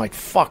SiriusXM. I'm like,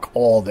 fuck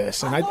all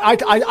this. And I'll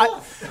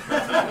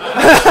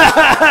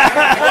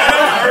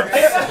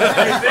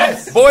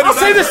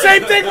say the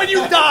same thing when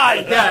you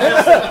die. Okay,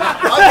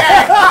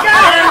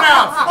 fair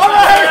enough. All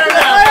right.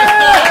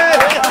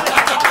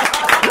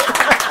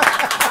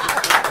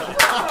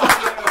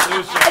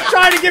 I'm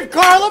trying to give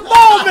Carl a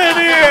moment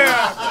here.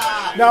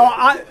 No,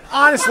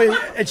 honestly,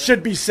 it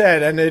should be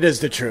said, and it is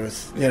the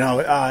truth. You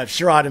know,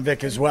 Sherrod and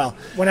Vic as well.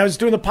 When I was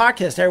doing the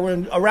podcast,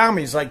 everyone around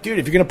me is like, dude,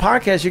 if you're going to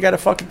podcast, you got to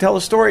fucking tell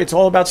a story. It's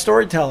all about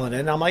storytelling.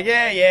 And I'm like,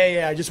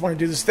 yeah. I just want to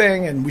do this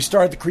thing. And we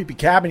started the Creepy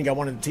Cabin. You got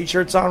one of the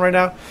T-shirts on right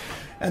now.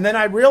 And then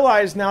I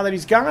realized now that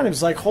he's gone, it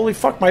was like, holy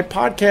fuck, my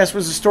podcast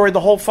was a story the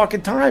whole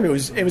fucking time. It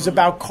was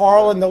about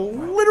Carl and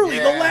literally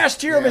the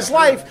last year of his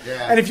life.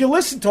 Yeah. And if you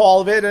listen to all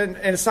of it, and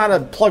it's not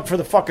a plug for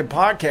the fucking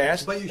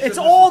podcast, it's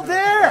all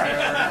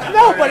there.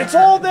 No, but it's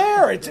all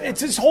there. It's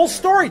his whole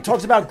story. He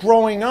talks about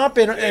growing up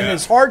and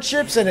his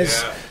hardships and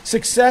his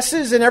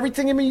successes and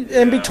everything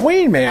in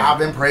between, man. I've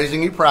been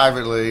praising you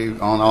privately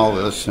on all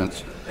this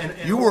since...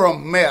 You were a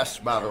mess,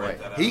 by the way.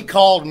 He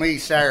called me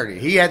Saturday.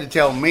 He had to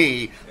tell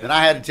me that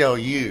I had to tell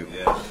you.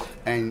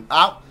 And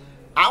I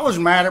was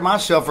mad at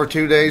myself for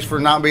 2 days for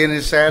not being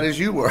as sad as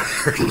you were. In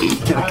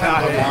a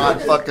kind of odd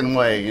fucking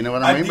way. You know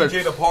what I mean? I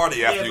DJ'd a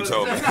party after you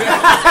told me. I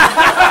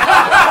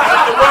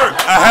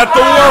had to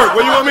work.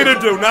 What do you want me to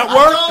do? Not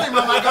work?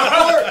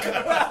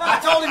 I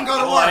told him go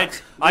to work.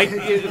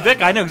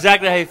 Vic, I know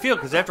exactly how you feel,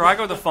 because after I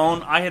got the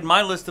phone, I had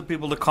my list of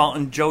people to call,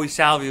 and Joey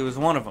Salvia was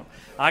one of them.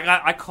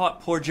 I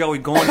caught poor Joey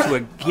going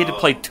he had to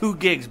play 2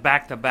 gigs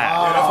back to back.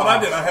 Yeah, that's what I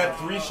did. I had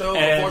 3 shows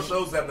or 4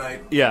 shows that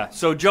night. Yeah,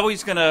 so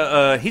Joey's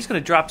he's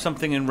gonna drop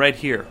something in right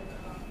here.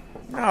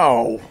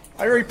 No,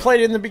 I already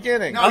played it in the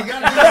beginning. No, you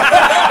gotta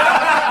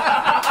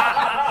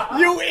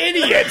You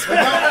idiot! It's okay,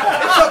 you're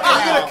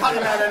gonna cut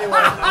him out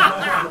anyway.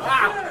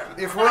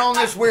 If we're on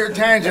this weird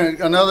tangent,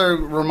 another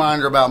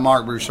reminder about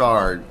Mark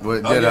Broussard.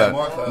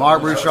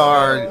 Mark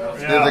Broussard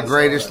did the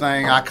greatest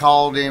thing. I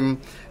called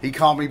him. He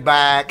called me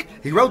back.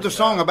 He wrote the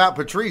song about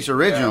Patrice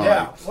originally.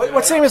 Yeah.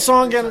 What's the name of the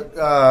song again?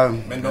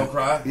 Men Don't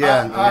Cry?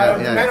 Yeah.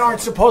 Men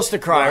Aren't Supposed to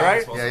Cry,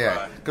 right?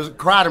 Yeah. Because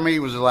Cry to Me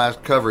was the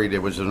last cover he did,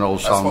 which is an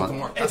old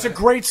song. It's a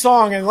great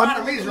song. And Cry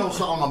to Me is an old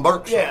song on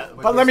Burke's. Yeah,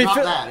 but let me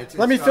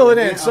fill it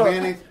in.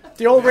 So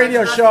the old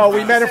radio show,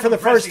 we met him for the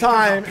first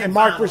time, and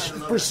Mark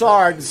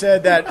Broussard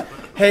said that,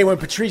 hey, when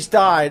Patrice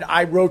died,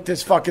 I wrote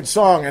this fucking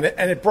song, and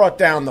it brought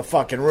down the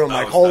fucking room.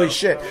 Like, holy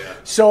shit.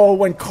 So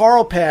when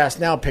Carl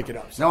passed, now pick it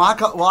up. No, I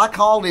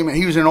called him, and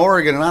he was in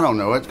Oregon, and I don't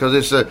know it, because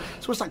it's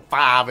like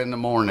 5 in the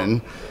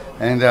morning.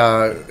 And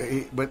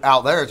but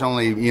out there it's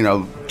only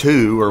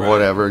 2 or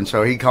whatever, and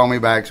so he called me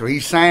back. So he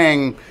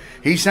sang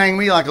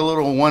me like a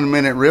little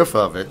 1-minute riff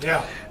of it.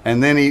 Yeah.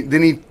 And then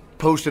he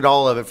posted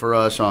all of it for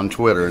us on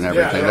Twitter and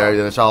everything.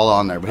 Yeah. It's all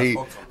on there.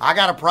 But I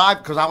got a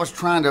private because I was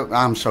trying to.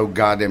 I'm so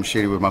goddamn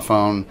shitty with my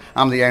phone.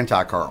 I'm the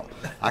anti-Carl.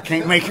 I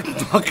can't make it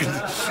fucking.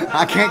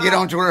 I can't get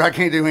on Twitter. I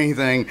can't do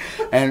anything.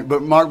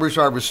 But Mark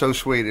Broussard was so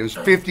sweet. It was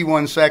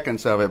 51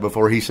 seconds of it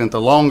before he sent the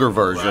longer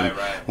version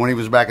when he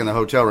was back in the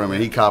hotel room,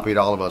 and he copied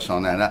all of us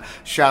on that.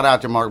 Shout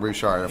out to Mark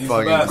Broussard, a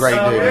fucking great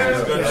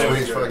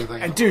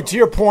dude. And dude, to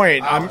your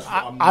point,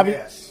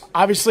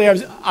 obviously,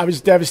 I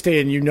was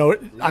devastated.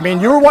 I mean,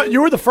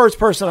 you were the first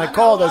person I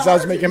called as I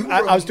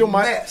was doing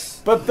my.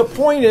 But the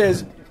point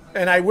is,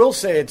 and I will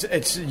say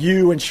it's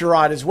you and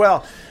Sherrod as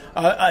well.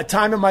 a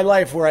time in my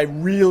life where I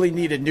really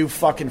needed new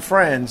fucking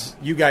friends,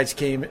 you guys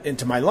came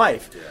into my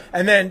life.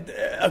 And then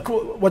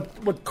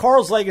what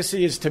Carl's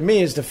legacy is to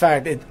me is the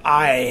fact that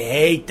I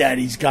hate that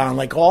he's gone,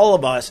 like all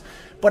of us.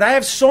 But I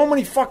have so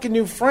many fucking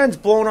new friends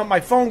blowing up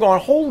my phone going,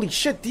 holy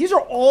shit, these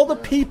are all the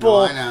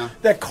people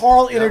that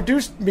Carl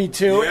introduced me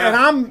to. And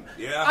I'm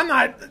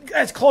not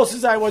as close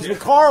as I was with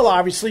Carl,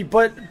 obviously,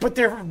 but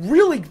they're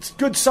really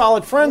good,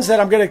 solid friends that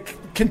I'm going to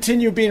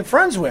continue being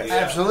friends with.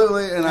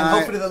 Absolutely. And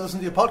hopefully they'll listen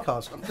to your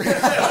podcast.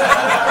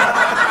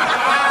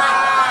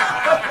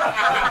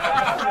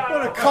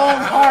 What a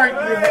calm heart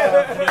you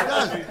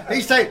have.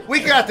 He's saying, we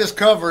got this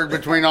covered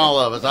between all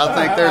of us. I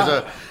think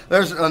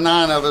there's a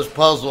 9 of us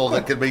puzzle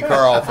that could be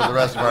Carl for the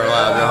rest of our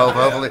lives.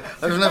 Hopefully,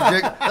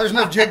 there's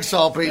enough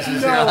jigsaw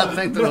pieces here. I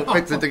think that'll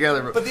fix it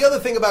together. But the other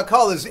thing about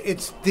Carl is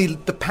it's the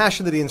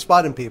passion that he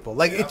inspired in people.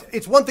 Like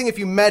it's one thing if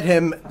you met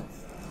him,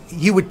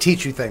 he would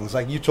teach you things.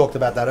 Like you talked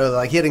about that earlier.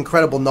 Like he had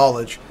incredible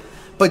knowledge,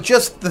 but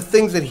just the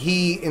things that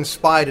he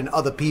inspired in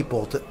other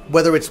people,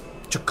 whether it's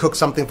to cook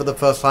something for the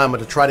first time or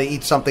to try to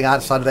eat something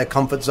outside of their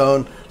comfort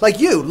zone.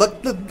 Like you,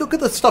 look at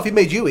the stuff he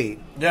made you eat.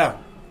 Yeah.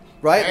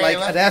 Right? Hey, like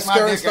let's at get Esker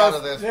my and dick out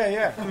stuff. of this.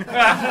 Yeah.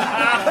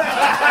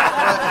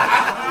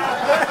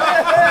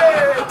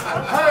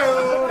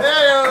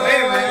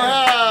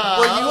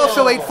 Well, you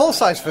also ate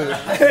full-size food.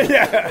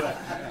 Yeah.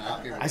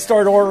 I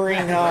started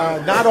ordering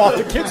not off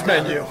the kids'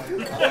 menu.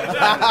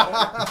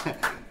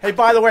 Hey,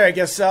 by the way, I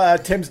guess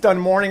Tim's done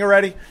mourning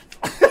already.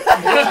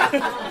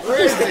 Where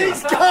is he?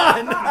 He's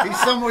gone.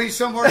 He's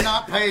somewhere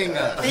not paying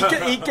us.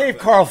 He gave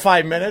Carl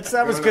 5 minutes.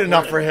 That was good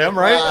enough for him,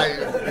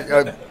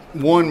 right?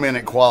 1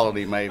 minute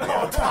quality, maybe.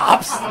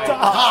 Tops.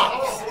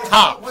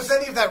 Was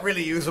any of that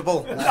really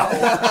usable?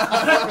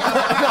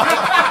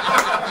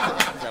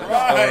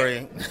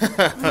 Story.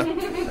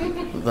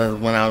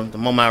 The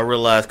moment I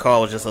realized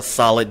Carl was just a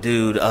solid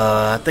dude,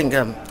 I think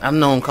I've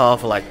known Carl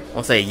for like,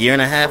 I'll say a year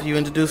and a half. You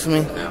introduced me.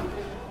 Yeah.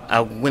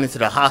 I went into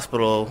the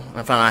hospital and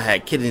I found out I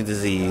had kidney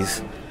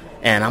disease,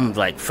 and I'm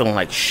like feeling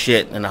like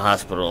shit in the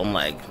hospital. I'm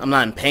like, I'm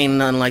not in pain,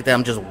 nothing like that.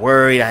 I'm just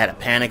worried. I had a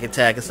panic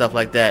attack and stuff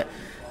like that.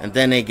 And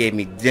then they gave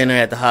me dinner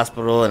at the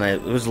hospital, and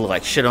it was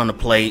like shit on the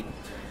plate.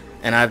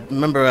 And I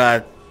remember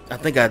I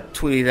think I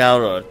tweeted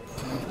out or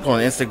on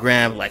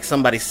Instagram, like,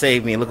 somebody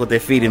saved me, look what they're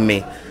feeding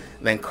me.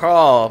 And then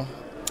Carl,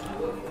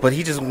 but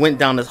he just went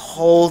down this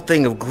whole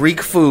thing of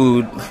Greek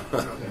food.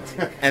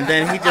 And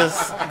then he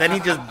just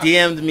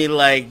DM'd me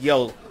like,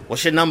 yo,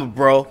 what's your number,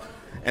 bro?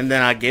 And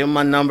then I gave him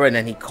my number, and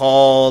then he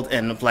called,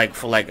 and like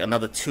for like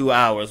another 2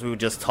 hours, we were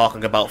just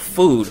talking about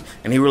food.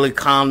 And he really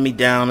calmed me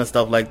down and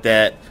stuff like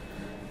that.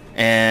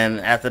 And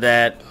after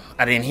that,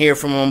 I didn't hear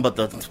from him, but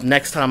the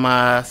next time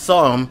I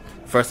saw him,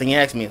 first thing he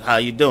asked me, how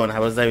you doing? How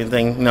was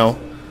everything, in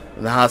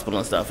the hospital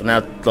and stuff? And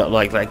I thought,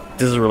 like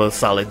this is a really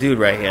solid dude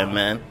right here,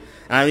 man.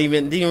 And I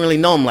didn't really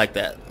know him like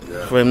that,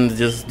 for him to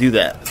just do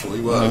that. That's who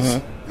he was.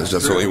 Mm-hmm. That's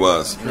just who he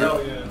was.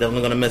 Definitely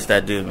going to miss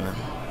that dude, man.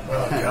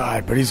 Oh,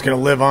 God, but he's going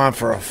to live on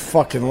for a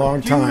fucking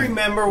long time. Do you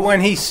remember when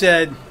he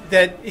said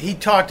that he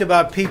talked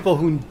about people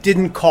who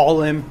didn't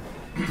call him?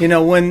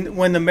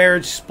 When the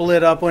marriage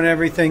split up and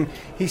everything,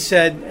 he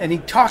said, and he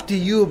talked to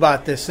you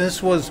about this.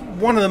 This was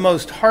one of the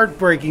most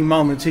heartbreaking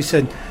moments. He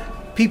said,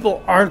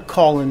 people aren't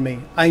calling me.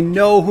 I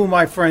know who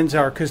my friends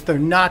are because they're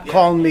not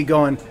calling me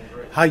going,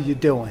 how you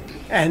doing?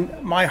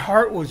 And my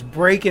heart was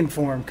breaking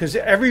for him because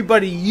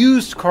everybody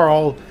used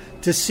Carl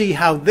to see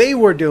how they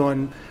were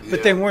doing,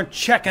 but they weren't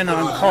checking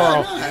on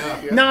Carl.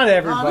 Not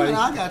everybody.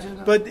 I got you.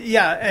 But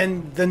yeah,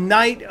 and the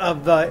night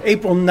of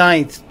April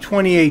 9th,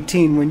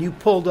 2018, when you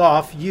pulled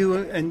off,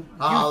 you three.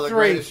 The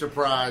greatest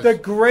surprise. The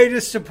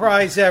greatest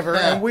surprise ever.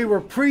 Yeah. And we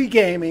were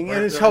pre-gaming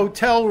in his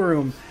hotel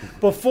room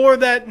before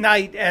that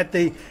night at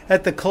the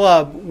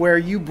club where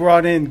you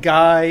brought in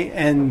Guy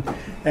and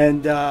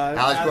Alex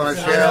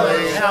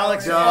Guarnaschelli,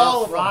 Alex, Duff,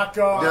 all of them.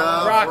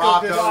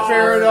 Rocco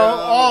Despirito,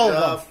 all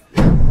of them.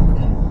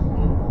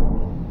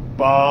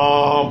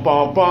 Bum,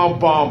 bum, bum,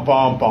 bum,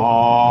 bum, bum,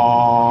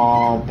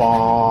 bum.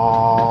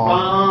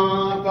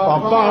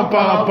 Bum, bum,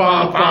 bum,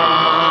 bum, bum.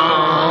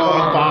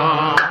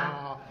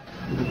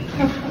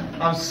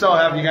 I'm so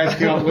happy you guys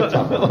came up. What's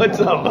up? What's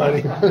up,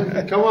 buddy?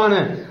 Come on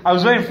in. I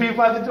was waiting for you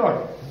by the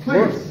door.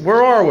 Please.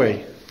 Where are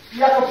we?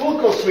 The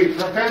Acapulco suite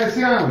from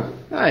Fantasy Island.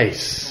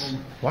 Nice.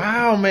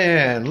 Wow,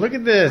 man. Look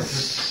at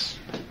this.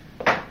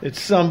 It's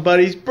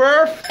somebody's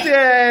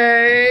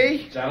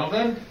birthday.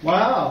 Gentlemen.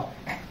 Wow.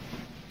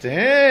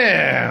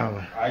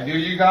 Damn. I knew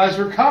you guys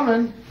were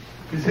coming.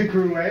 Is it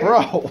Gruet?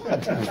 Bro,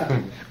 what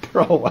the?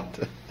 Bro, what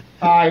the?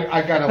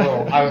 I got a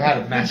little. I had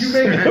a mess. Did you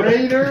make it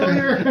rain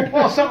earlier?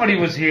 Well, somebody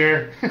was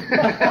here.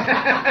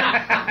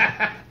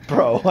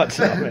 Bro, what's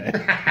up, man?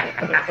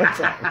 What's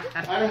up?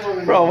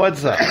 Bro,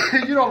 what's up?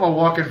 You don't have a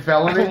walking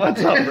felony.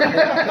 What's up, bro?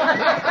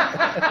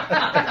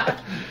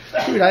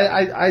 Dude,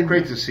 I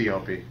great to see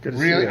Opie. Good to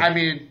really, see you. I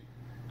mean,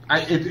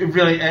 it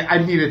really.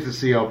 I needed to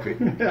see Opie.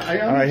 All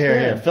right,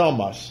 here,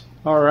 film us.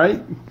 All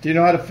right. Do you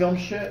know how to film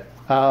shit?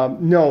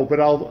 No, but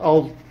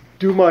I'll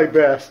do my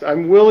best.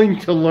 I'm willing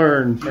to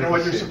learn. You know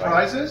what your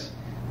surprise is?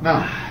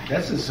 No,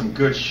 this is some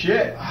good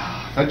shit.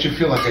 Don't you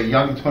feel like a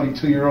young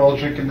 22-year-old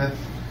drinking this?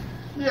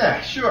 Yeah,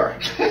 sure.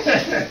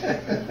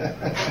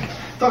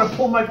 Thought I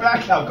pulled my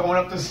back out going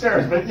up the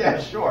stairs, but yeah,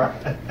 sure.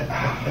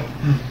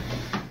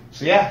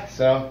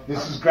 So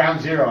this is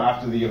ground zero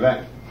after the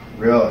event.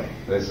 Really?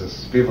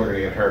 People are going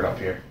to get hurt up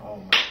here. Oh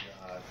my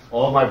God.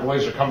 All of my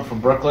boys are coming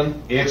from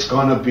Brooklyn. It's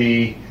going to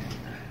be,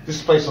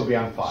 this place will be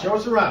on fire. Show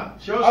us around.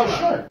 Sure.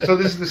 So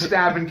this is the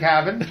stabbing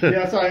cabin.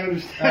 Yes, I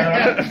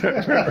understand.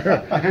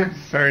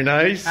 Very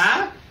nice.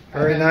 Huh?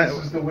 Very nice.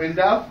 This is the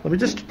window.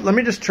 Let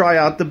me just try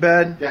out the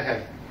bed. Go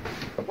ahead.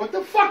 What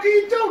the fuck are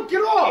you doing?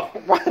 Get off!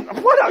 What? Get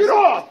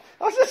off!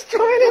 I was just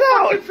trying it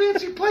out. It's a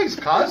fancy place,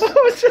 cuz. I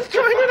was just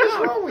trying it out.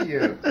 What's wrong with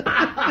you?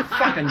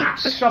 Fucking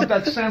shove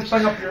that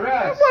Samsung up your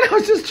ass. What? I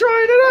was just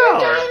trying it out.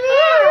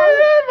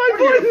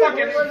 What are you,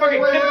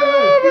 fucking kid?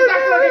 He's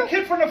acting like a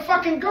kid from the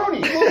fucking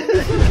Goonies.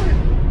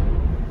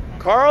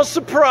 Carl's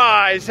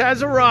surprise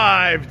has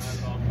arrived.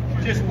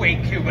 Just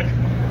wait, Cuban.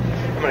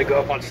 I'm gonna go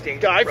up on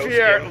stage. Guy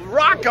Fieri.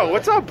 Rocco,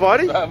 what's up,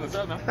 buddy? What's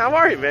up, man? How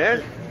are you,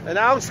 man? And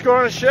Alex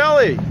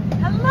Scornachelli.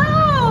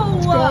 Hello.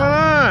 What's going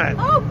on?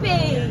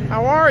 Opie.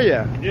 How are you?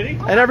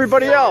 And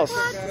everybody else.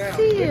 Glad to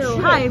see you.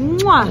 Hi.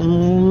 Mwah.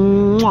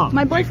 Mwah.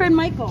 My boyfriend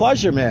Michael.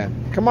 Pleasure, man.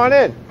 Come on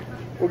in.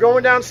 We're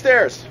going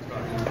downstairs.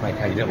 Mike,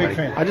 how you doing,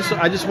 buddy? I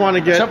just want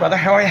to get. What's up, brother?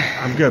 How are you?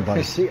 I'm good,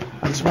 buddy. I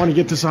just want to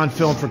get this on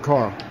film for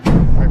Carl.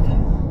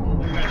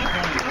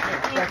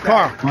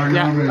 Carl,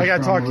 I got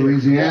to talk to you.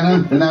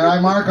 Louisiana, isn't that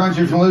right, Mark? Aren't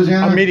you from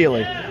Louisiana?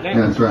 Immediately. Yeah,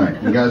 that's right.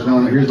 You guys know,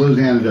 here's a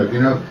Louisiana joke.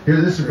 You know,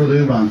 here, this is for the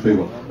Ubons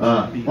people.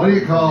 What do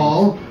you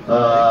call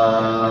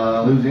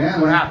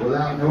Louisiana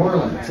without New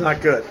Orleans? It's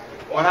not good.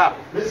 What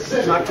happened?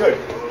 It's not good.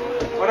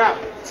 What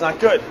happened? It's not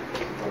good.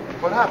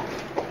 What happened?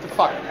 What the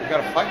fuck? You got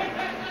a fight?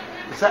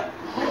 What's that?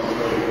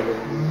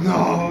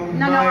 No,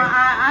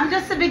 I'm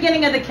just the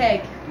beginning of the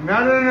cake.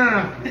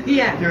 No.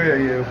 Yeah.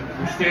 You.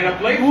 Staying up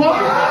late? Hello.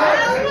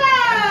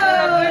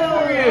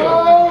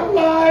 Oh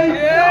my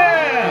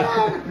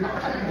God!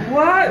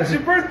 What? It's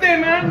your birthday,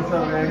 man. What's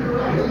up,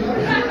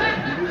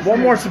 man?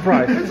 One more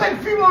surprise. It's like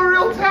people are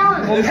real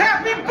talented.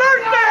 Happy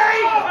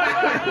birthday!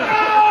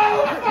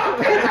 No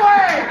fucking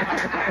way!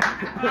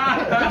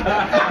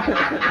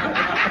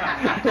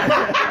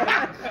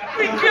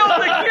 We killed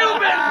the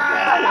Cuban!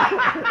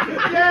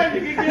 Yeah,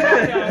 you can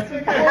get it.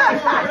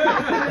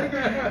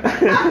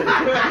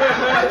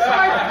 It's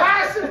like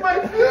passing my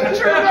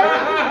future.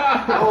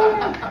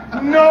 Oh,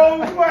 no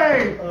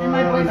way! And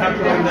my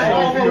boyfriend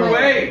All the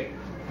way.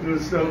 It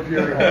was so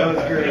pure. That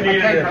was great.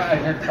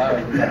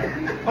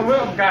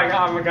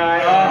 I'm a guy.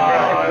 Oh,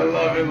 I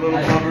love it, little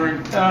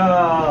bummer.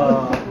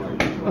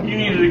 Oh, you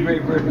needed a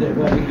great birthday,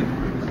 buddy.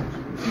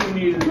 You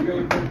needed a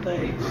great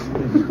birthday.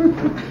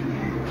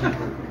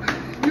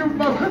 You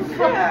motherfucker.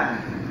 Yeah.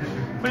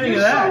 What do you You're think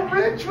of that? so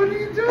rich. What are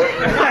you doing?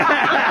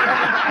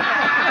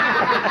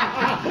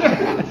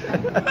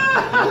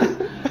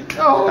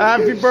 Oh,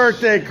 Happy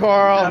birthday,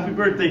 Carl. Happy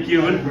birthday,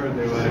 Cuban.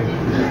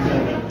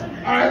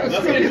 All right,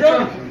 let's get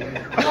drunk.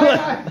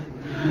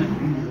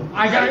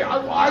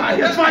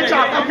 It's my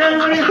job. Okay,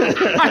 everybody?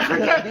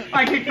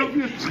 I get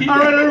confused. All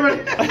right,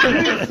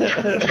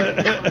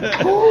 everybody.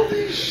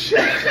 Holy shit.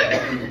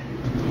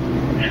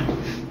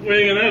 What are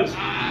you gonna do?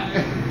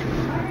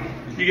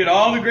 You get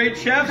all the great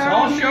chefs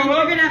all show You're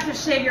up. gonna have to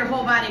shave your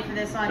whole body for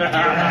this on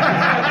camera.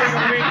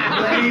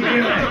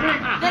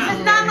 This is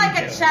not like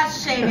a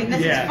chest shaving.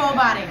 This is full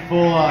body.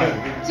 Full on.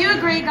 Do you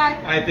agree, Guy?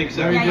 I think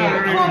so.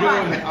 Yeah. Full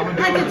body.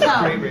 Head to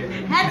toe.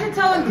 Head to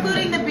toe,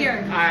 including the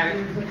beard.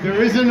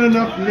 There isn't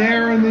enough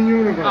nair in the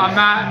universe. I'm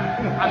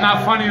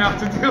not funny enough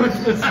to do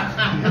this. All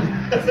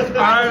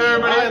right, everybody.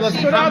 All right, let's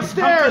go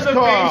downstairs,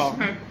 Carl.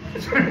 Bring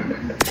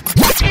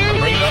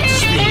it up to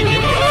speed.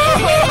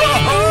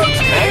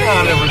 Hang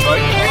on,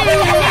 everybody.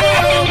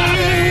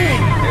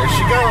 There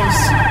she goes.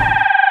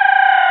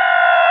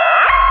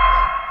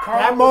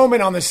 That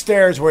moment on the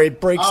stairs where he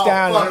breaks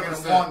down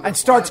and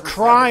starts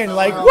crying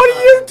like, what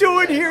are you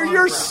doing here?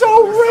 You're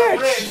so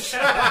rich.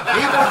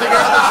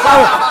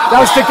 That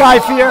was the Guy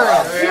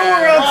Fieri. You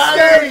were on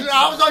stage.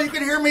 I was all you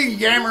could hear me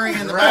yammering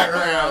in the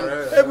background.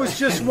 It was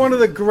just one of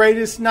the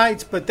greatest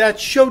nights, but that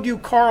showed you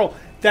Carl,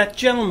 that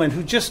gentleman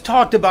who just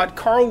talked about.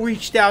 Carl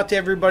reached out to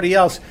everybody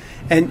else,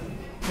 and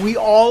we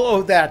all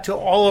owe that to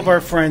all of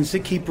our friends to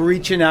keep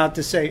reaching out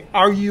to say,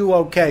 are you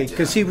okay?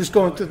 Because he was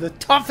going through the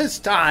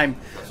toughest time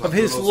of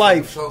his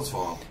life.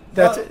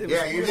 That's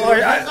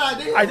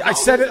I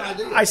said it.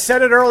 I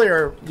said it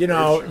earlier. You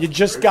know, you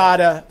just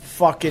gotta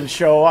fucking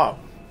show up.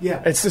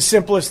 Yeah, it's the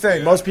simplest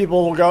thing. Most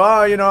people will go,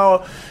 oh, you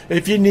know,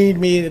 if you need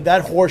me,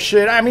 that horse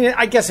shit. I mean,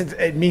 I guess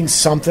it means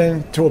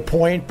something to a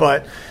point,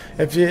 but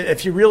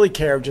if you really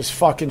care, just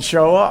fucking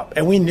show up.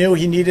 And we knew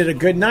he needed a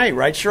good night,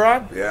 right,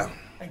 Sherrod? Yeah.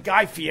 And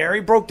Guy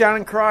Fieri broke down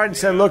and cried and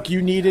said, look,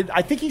 you needed,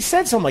 I think he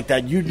said something like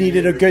that, you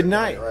needed a good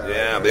night.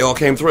 Yeah, they all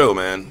came through,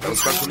 man. That was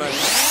a special night.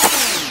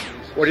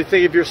 What do you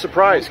think of your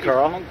surprise,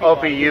 Carl?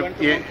 Opie,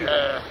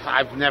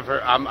 I've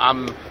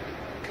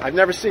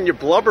never seen you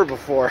blubber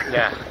before.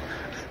 Yeah.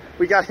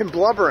 We got him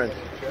blubbering.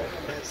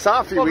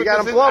 Safi, Well, we got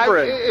him because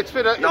blubbering. it's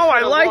been a No,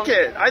 I like long-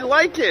 it. I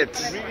like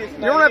it.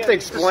 You don't have to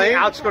explain.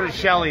 Outscored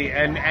Shelley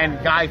and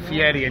Guy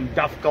Fieri and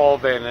Duff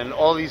Golden and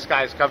all these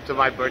guys come to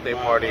my birthday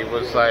party. It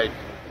was like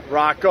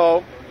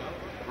Rocco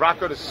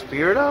the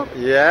Spirito.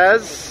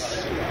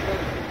 Yes.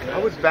 I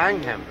would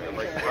bang him. You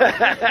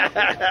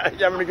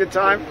having a good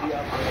time?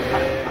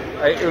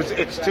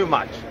 It's too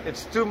much.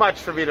 It's too much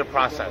for me to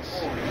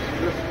process.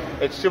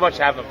 It's too much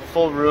to have a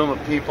full room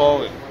of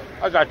people.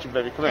 I got you,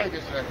 baby. Come here. Thank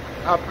you, sir.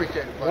 I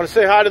appreciate it. Want to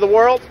say hi to the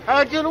world?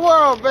 Hi to the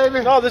world,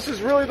 baby. No, this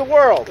is really the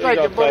world.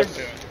 Thank you, buddy.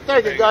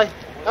 Thank you, guy.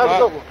 Have a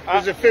good one.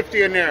 There's a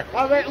 50 in there.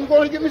 All right, I'm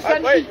going to get me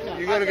something to eat now.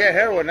 You're going to get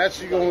heroin. That's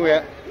what you're going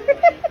to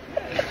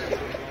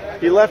get.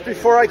 He left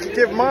before I could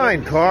give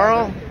mine,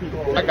 Carl.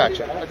 I got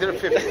you. I did a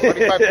 50.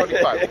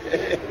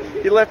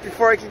 25. He left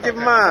before I could give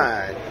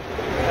mine.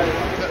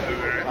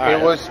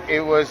 That was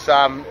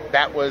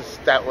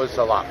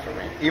a lot for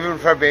me. Even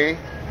for me.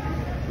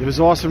 It was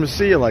awesome to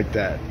see you like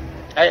that.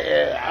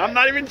 I'm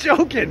not even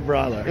joking,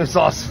 brother. It's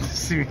awesome to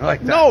see me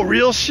like that. No,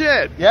 real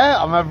shit.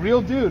 Yeah, I'm a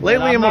real dude.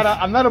 Lately,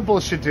 I'm not a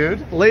bullshit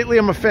dude. Lately,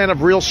 I'm a fan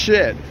of real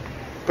shit.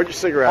 Put your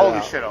cigarette Holy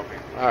out. shit, Opie.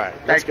 All right,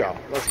 let's go.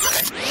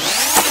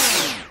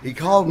 He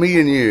called me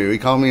and you. He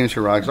called me and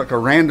Sherrod. It's like a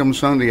random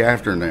Sunday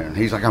afternoon.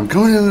 He's like, I'm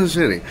coming into the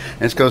city.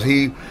 And it's because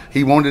he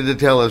wanted to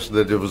tell us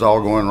that it was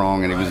all going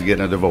wrong and he was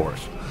getting a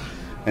divorce.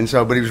 And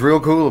so, but he was real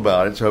cool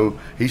about it. So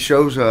he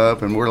shows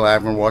up and we're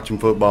laughing, we're watching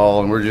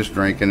football, and we're just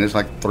drinking. It's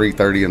like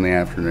 3:30 in the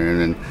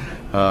afternoon.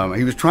 And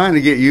he was trying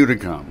to get you to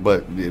come,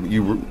 but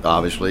you were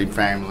obviously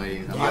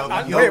family.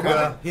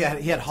 Yoga. He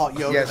had hot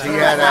yoga. Yes, he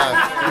had.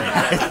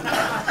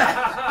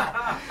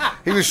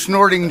 He was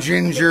snorting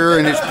ginger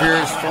in his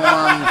purest form.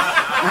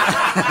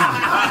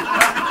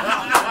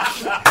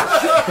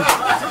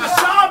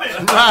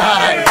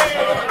 Right.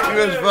 He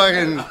was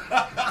fucking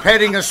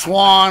petting a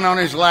swan on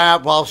his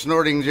lap while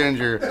snorting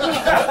ginger.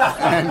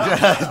 And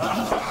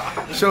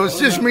so it's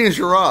just me and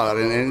Sherrod.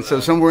 And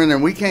so somewhere in there,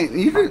 we can't.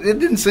 It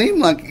didn't seem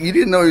like you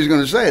didn't know he was going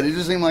to say it. It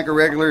just seemed like a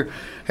regular.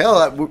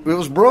 Hell, it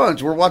was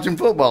brunch. We're watching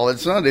football.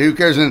 It's Sunday. Who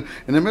cares? In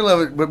the middle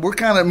of it, but we're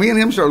kind of, me and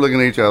him start looking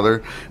at each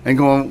other and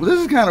going, well, this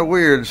is kind of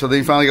weird. So then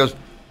he finally goes,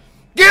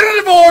 get a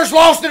divorce,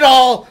 lost it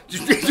all.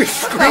 Just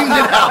screamed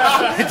it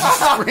out. Just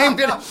screamed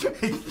it out.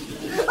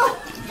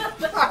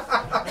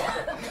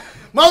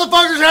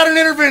 Motherfuckers had an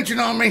intervention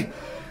on me.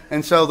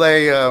 And so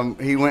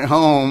he went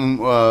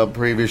home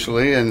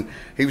previously, and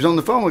he was on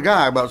the phone with a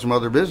guy about some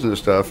other business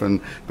stuff.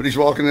 But he's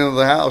walking into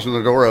the house, and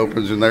the door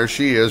opens, and there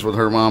she is with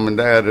her mom and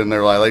dad, and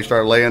they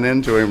start laying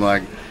into him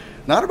like,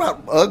 not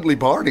about ugly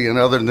partying,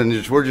 other than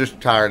just we're just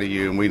tired of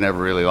you, and we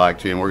never really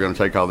liked you, and we're going to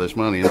take all this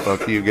money and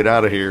fuck you, get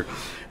out of here.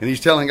 And he's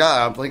telling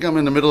Guy, I think I'm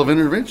in the middle of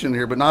intervention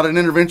here, but not an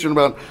intervention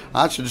about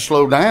I should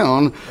slow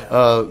down.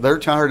 They're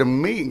tired of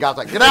me. And Guy's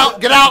like, get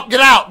out, get out, get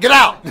out, get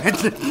out.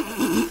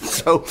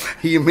 So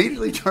he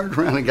immediately turned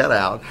around and got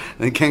out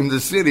and came to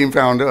the city and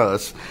found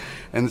us.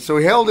 And so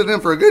he held it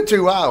in for a good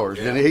 2 hours.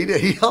 Yeah. And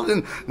he held it in,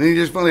 and then he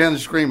just finally had to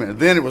scream it.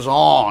 Then it was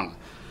on.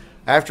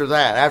 After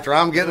that, after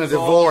I'm getting a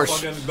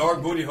divorce. Fucking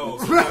dark booty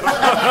holes.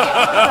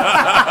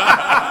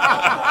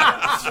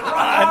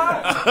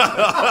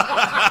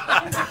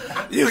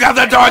 You got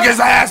the darkest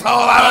asshole.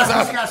 I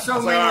just got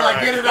so many, like,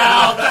 get it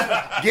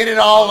out. Get it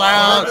all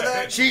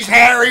out. She's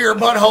hairy, her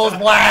butthole's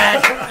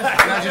black.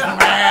 I'm just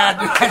mad.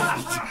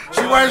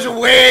 She wears a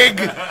wig.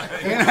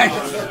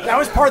 That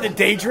was part of the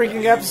day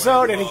drinking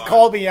episode, and he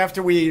called me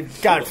after we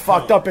got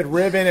fucked up at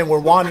Ribbon and we're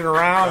wandering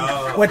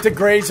around. Went to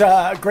Gray's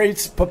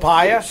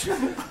Papaya,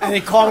 and he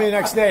called me the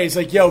next day. He's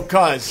like, yo,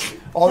 cuz,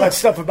 all that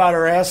stuff about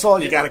her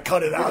asshole, you got to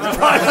cut it out.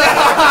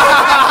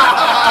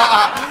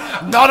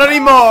 Not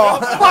anymore.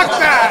 Fuck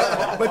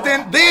that. But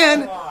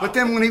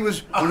then when he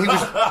was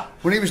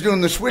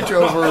doing the switch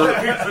over,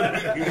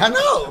 I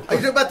know. Are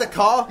you talking about the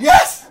car?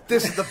 Yes.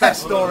 This is the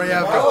best story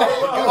ever.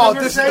 Oh,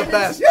 this is the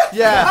best.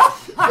 Yeah.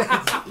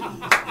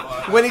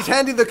 When he's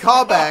handing the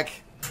car back,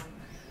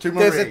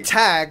 there's a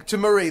tag to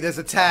Marie. There's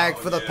a tag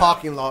for the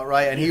parking lot,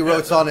 right? And he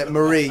wrote on it,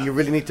 Marie, you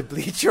really need to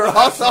bleach your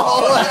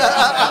asshole.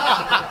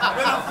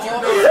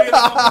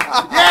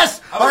 Yes,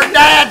 her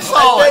dad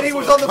saw it. And then he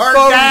was on the phone.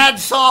 Her dad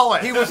saw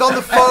it. He was on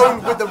the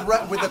phone with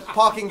the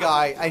parking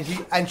guy,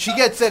 and she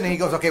gets in, and he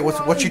goes, "Okay,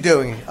 what's she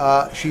doing?"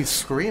 She's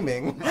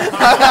screaming,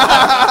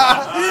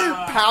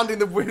 pounding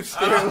the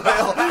steering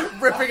wheel,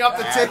 ripping up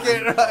the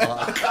ticket.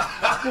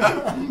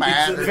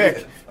 Man,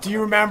 Vic, do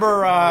you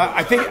remember?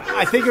 I think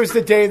it was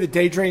the day of the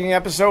day drinking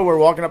episode. We're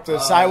walking up to the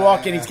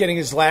sidewalk, and he's getting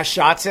his last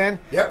shots in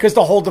because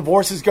the whole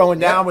divorce is going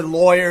down with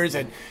lawyers,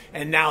 and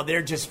now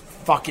they're just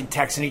fucking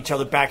texting each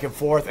other back and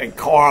forth. And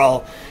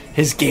Carl,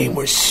 his game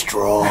was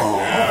strong.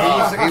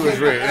 He was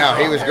great.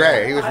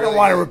 I don't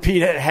want to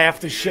repeat half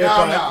the shit,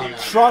 but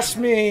trust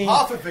me,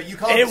 half of it you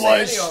can't it say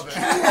was any of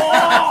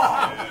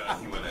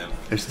it.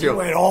 It's He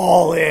went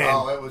all in.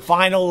 Oh,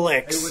 Final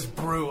licks. It was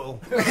brutal.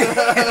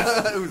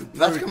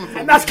 That's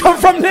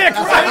coming from Nick,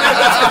 right?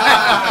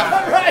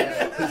 Right.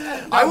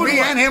 Me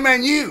and him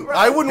and you.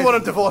 I wouldn't want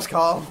to divorce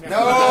Carl.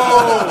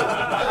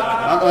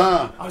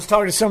 I was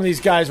talking to some of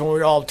these guys when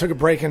we all took a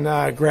break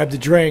and grabbed a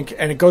drink,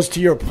 and it goes to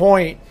your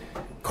point.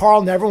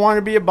 Carl never wanted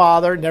to be a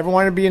bother, never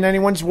wanted to be in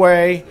anyone's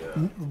way,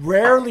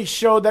 rarely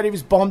showed that he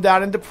was bummed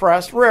out and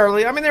depressed.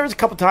 Rarely. I mean, there was a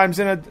couple times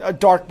in a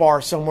dark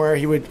bar somewhere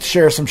he would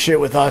share some shit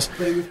with us.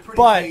 But he was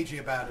pretty cagey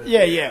about it.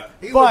 Yeah.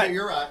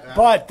 You're right.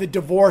 But the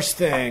divorce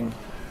thing,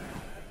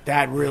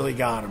 that really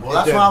got him. Well,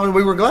 that's why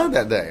we were glad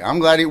that day. I'm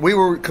glad we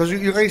were, because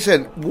like you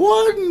said,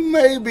 one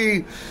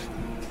maybe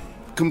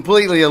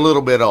completely a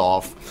little bit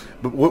off.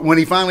 But when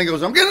he finally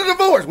goes, I'm getting a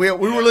divorce, we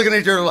were looking at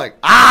each other like,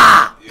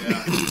 ah!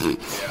 Yeah.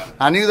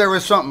 I knew there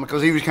was something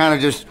because he was kind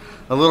of just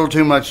a little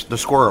too much the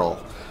squirrel.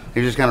 He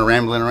was just kind of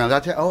rambling around.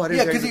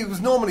 Yeah, because he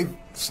was normally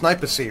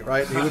sniper seat,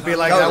 right? He would be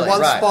like Totally, that one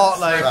right, spot,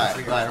 like... Right.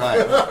 Did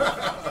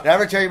I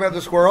ever tell you about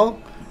the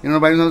squirrel? You know,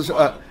 nobody knows...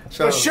 the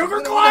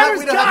sugar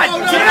climbers?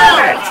 God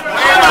damn it!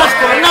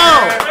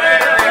 No.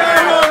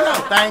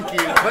 Thank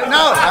you. But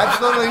no,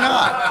 absolutely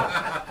not.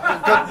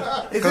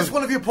 Is this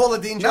one of your Paula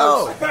Dean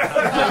No. jokes?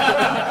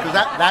 Because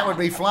that would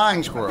be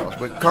flying squirrels.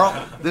 But Carl,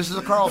 this is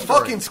a Carl story.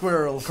 Fucking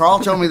squirrels. Carl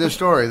told me this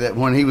story that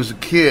when he was a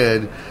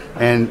kid,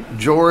 and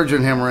George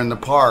and him are in the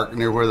park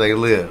near where they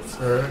live,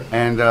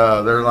 and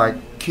they're like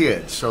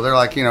kids, so they're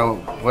like,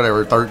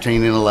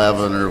 13 and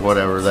 11 or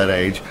whatever that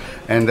age,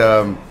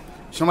 and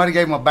somebody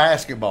gave them a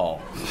basketball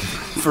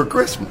for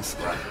Christmas.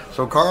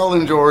 So Carl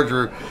and George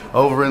are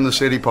over in the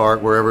city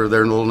park, wherever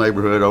their little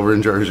neighborhood over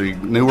in Jersey,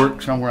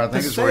 Newark somewhere, I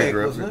think it's where he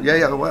grew up.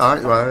 Yeah. Well, all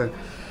right.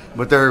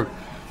 But they're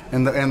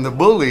and the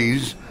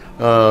bullies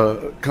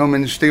come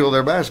and steal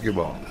their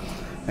basketball,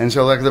 and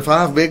so like the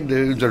 5 big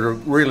dudes that are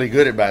really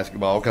good at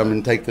basketball come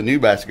and take the new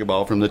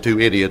basketball from the 2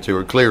 idiots who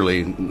are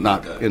clearly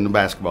not in the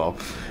basketball,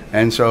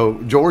 and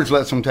so George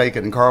lets them take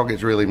it, and Carl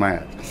gets really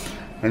mad,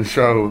 and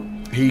so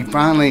he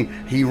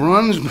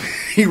runs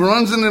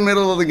in the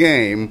middle of the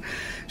game.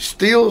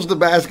 Steals the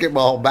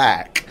basketball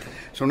back.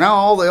 So now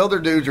all the other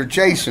dudes are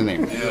chasing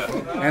him.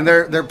 And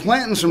they're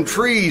planting some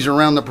trees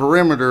around the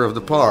perimeter of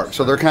the park.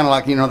 So they're kind of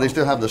like, they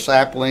still have the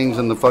saplings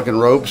and the fucking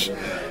ropes.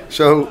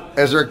 So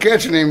as they're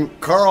catching him,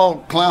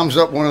 Carl climbs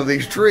up one of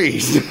these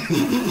trees.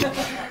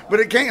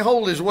 But it can't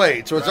hold his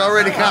weight, so it's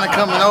already kind of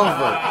coming over.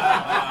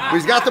 But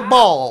he's got the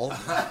ball.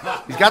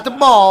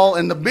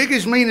 And the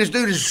biggest, meanest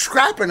dude is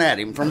scrapping at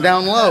him from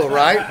down low,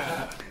 right?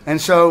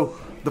 And so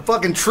the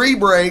fucking tree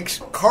breaks.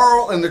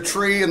 Carl and the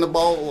tree and the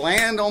ball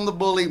land on the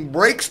bully,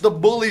 breaks the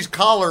bully's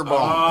collarbone.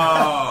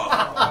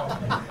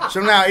 Oh.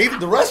 So now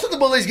even the rest of the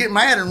bullies get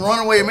mad and run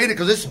away immediately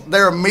because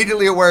they're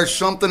immediately aware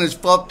something is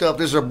fucked up.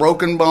 This is a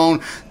broken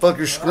bone.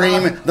 Fuckers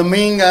screaming. The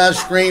mean guy's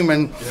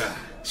screaming. Yeah.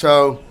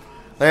 So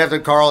they have to,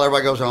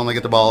 everybody goes home, they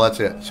get the ball, that's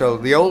it. So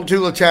the old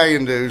 2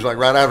 Italian dudes, like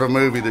right out of a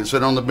movie, that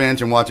sit on the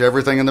bench and watch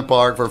everything in the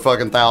park for a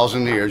fucking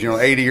 1,000 years,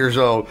 80 years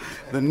old.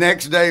 The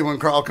next day when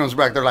Carl comes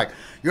back, they're like,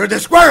 "You're the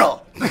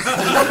squirrel!"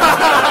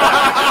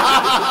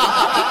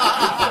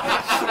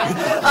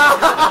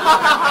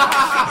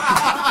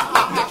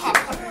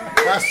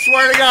 I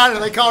swear to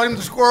God, they called him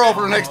the squirrel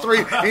for the next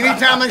 3.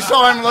 Anytime they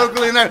saw him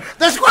locally in there,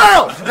 the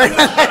squirrel!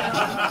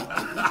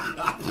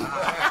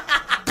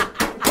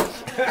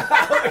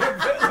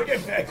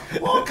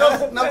 Well,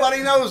 because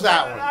nobody knows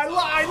that one. I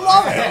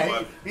love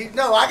it.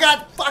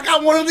 I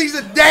got one of these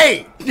a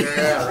day. We sit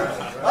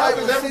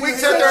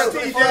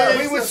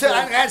there.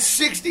 I had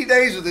 60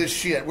 days of this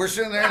shit. We're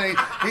sitting there, and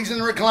he's in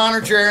the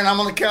recliner chair, and I'm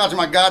on the couch in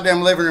my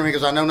goddamn living room. He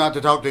goes, "I know not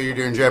to talk to you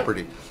during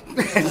Jeopardy."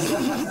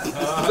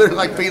 They're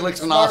like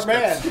Felix and Oscar.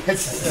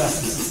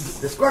 It's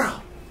the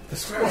squirrel. The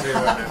squirrel. All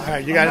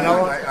right, you got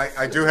another one?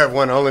 I do have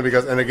one only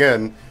because, and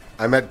again,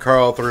 I met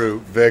Carl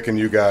through Vic and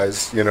you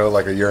guys,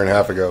 like a year and a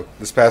half ago.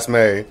 This past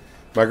May,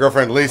 my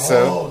girlfriend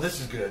Lisa. Oh,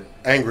 this is good.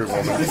 Angry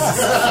woman.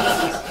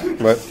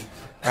 But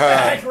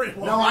angry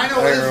woman. No, I know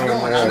where this is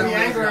going. I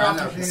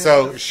know.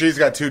 So she's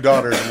got 2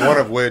 daughters, one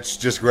of which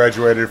just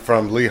graduated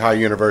from Lehigh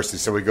University.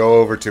 So we go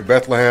over to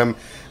Bethlehem.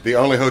 The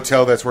only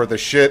hotel that's worth a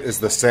shit is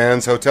the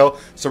Sands Hotel.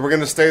 So we're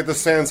going to stay at the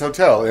Sands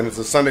Hotel. And it's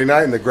a Sunday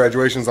night, and the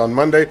graduation's on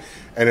Monday.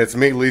 And it's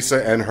me,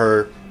 Lisa, and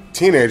her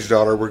teenage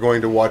daughter. We're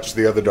going to watch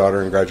the other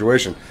daughter in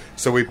graduation.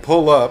 So we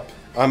pull up.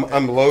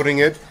 I'm loading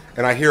it,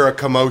 and I hear a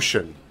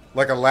commotion,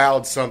 like a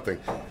loud something.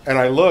 And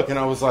I look, and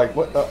I was like,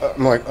 "What?"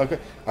 I'm like, "Okay."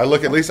 I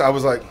look at Lisa. I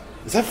was like,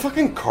 "Is that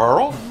fucking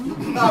Carl?"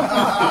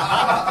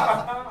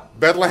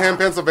 Bethlehem,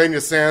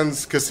 Pennsylvania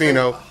Sands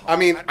Casino. I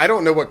mean, I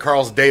don't know what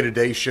Carl's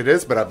day-to-day shit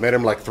is, but I've met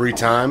him like 3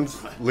 times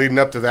leading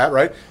up to that,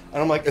 right?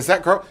 And I'm like, "Is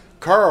that Carl?"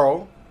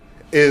 Carl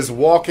is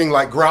walking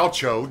like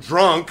Groucho,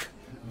 drunk,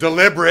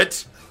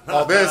 deliberate.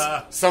 All this,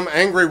 some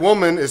angry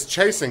woman is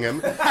chasing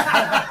him.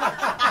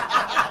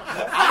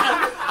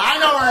 I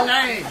know her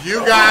name. You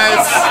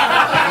guys.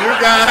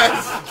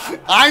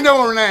 I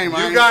know her name.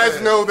 You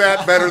guys know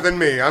that better than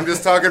me. I'm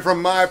just talking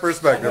from my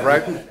perspective,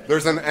 right?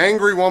 There's an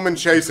angry woman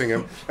chasing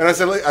him, and I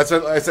said,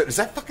 "Is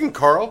that fucking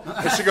Carl?"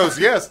 And she goes,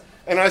 "Yes."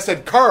 And I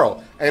said,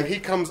 "Carl," and he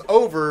comes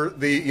over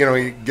he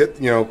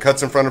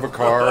cuts in front of a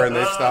car, and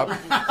they stop,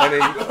 and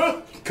he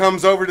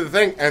comes over to the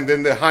thing, and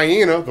then the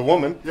hyena, the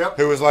woman,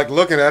 who was like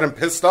looking at him,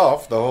 pissed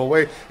off the whole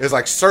way, is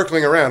like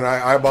circling around.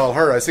 I eyeball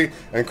her. I see,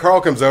 and Carl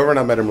comes over, and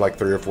I met him like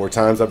 3 or 4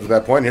 times up to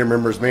that point. He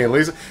remembers me and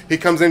Lisa. He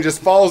comes in, just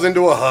falls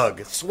into a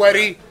hug,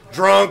 sweaty,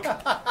 drunk.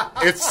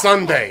 It's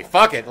Sunday.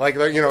 Fuck it, like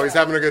he's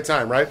having a good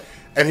time, right?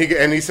 And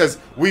he says,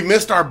 "We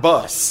missed our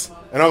bus."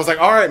 And I was like,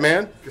 "All right,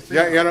 man."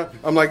 Yeah,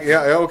 I'm like,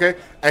 "Yeah, okay."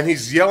 And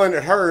he's yelling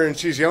at her, and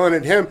she's yelling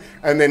at him.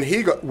 And then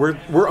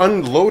we're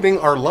unloading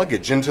our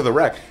luggage into the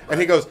rack. And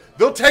he goes,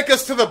 "They'll take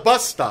us to the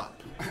bus stop."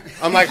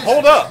 I'm like,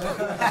 "Hold up.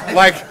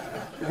 Like,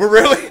 we're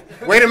really?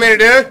 Wait a minute,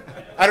 dude.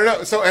 I don't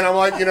know." So, and I'm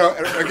like,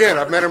 again,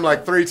 I've met him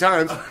like 3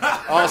 times,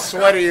 all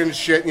sweaty and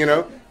shit,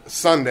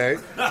 Sunday.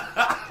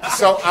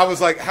 So I was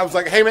like,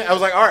 "Hey, man," I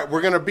was like, "All right,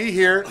 we're going to be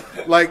here.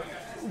 Like,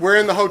 we're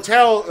in the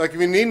hotel. Like, if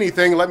you need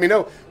anything, let me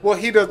know." Well,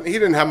 he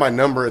didn't have my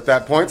number at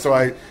that point, so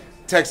I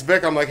text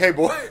Vic. I'm like, "Hey,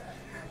 boy,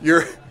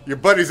 your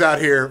buddy's out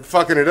here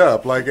fucking it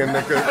up." Like, and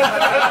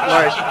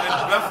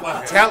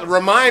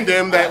remind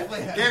him that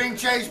getting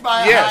chased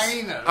by a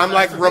hyena. I'm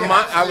like,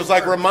 I was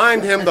like,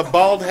 remind him the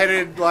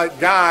bald-headed like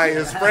guy,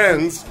 his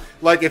friends.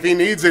 Like, if he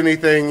needs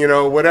anything,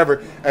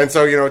 whatever. And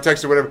so,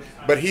 text or whatever.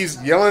 But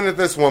he's yelling at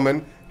this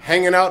woman,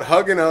 hanging out,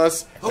 hugging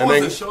us. Who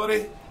was it,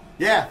 Shorty?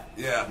 Yeah.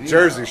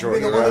 Jersey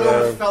Shorty. The one that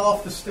always fell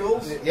off the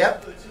stools?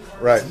 Yep.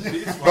 Right.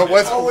 But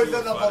always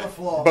ended up on the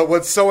floor. But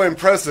what's so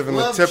impressive in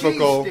the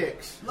typical...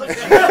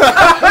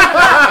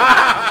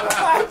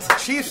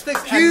 Cheese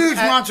sticks. Huge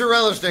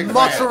mozzarella sticks.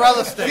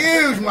 Mozzarella sticks.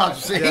 Huge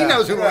mozzarella. He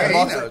knows who I am.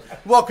 He knows.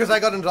 Well, because I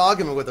got into an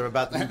argument with her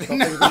about the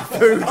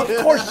food. Of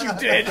course you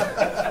did.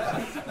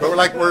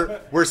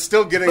 But we're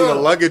still getting the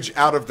luggage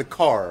out of the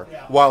car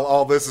while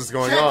all this is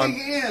going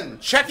on.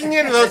 Checking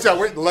into the hotel.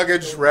 We're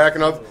luggage rack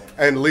and all.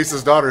 And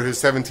Lisa's daughter, who's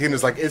 17,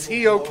 is like, "Is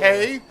he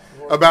okay?"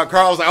 About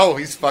Carl's like, "Oh,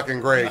 he's fucking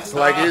great.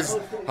 Like, he's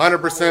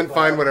 100%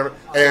 fine, whatever."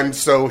 And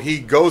so he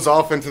goes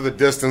off into the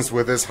distance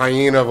with this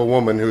hyena of a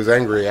woman who's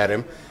angry at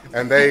him.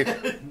 And they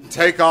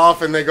take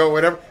off and they go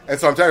whatever. And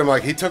so I'm telling him,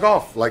 like, he took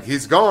off. Like,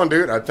 he's gone,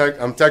 dude. I'm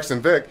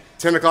texting Vic.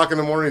 10 o'clock in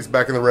the morning, he's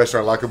back in the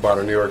restaurant, La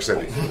Cubana, New York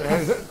City.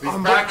 He's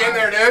back in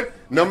there, dude.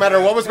 No matter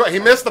what was going on. He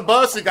missed the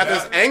bus. He got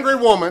this angry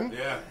woman.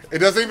 Yeah. It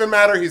doesn't even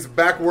matter. He's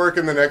back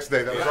working the next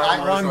day. That was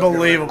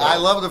unbelievable. I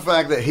love the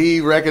fact that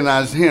he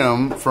recognized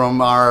him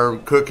from our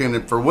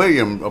cooking for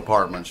William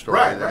apartment story.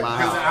 Right. At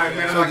my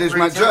house. So this is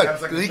my Judd.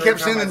 Because he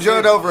kept sending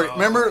Judd over.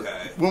 Remember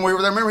when we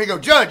were there? Remember he go,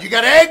 "Judd, you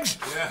got eggs?"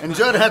 Yeah. And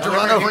Judd had to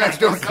run over next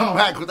door and come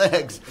back with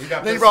eggs.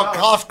 Then he brought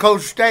Costco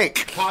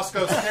steak.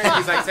 Costco steak.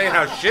 He's like saying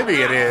how shitty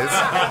it is.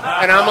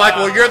 And I'm like,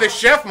 "Well, you're the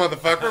chef,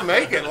 motherfucker.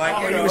 Make it."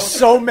 Like, he was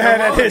so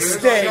mad at his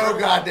steak. So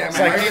goddamn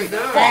mad.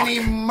 And he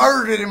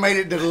murdered and made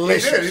it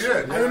delicious. He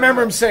did. I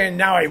remember him saying,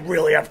 "Now I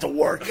really have to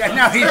work." Yeah,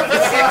 now he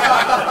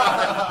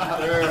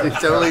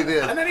totally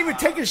did. And then he would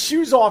take his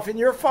shoes off in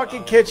your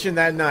fucking kitchen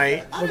that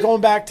night. We're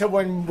going back to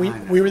when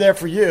we were there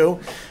for you,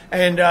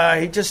 and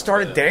he just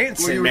started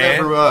dancing, well, you were man.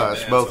 there for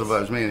us, both of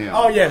us, me and him.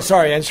 Oh yeah,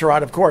 sorry, and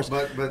Sherrod, of course.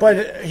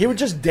 But he would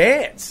just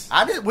dance.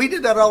 We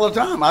did that all the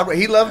time.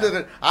 He loved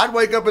it. I'd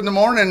wake up in the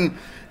morning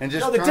and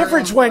just. No, the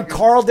difference when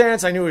Carl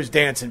danced, I knew he was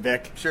dancing,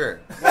 Vic. Sure.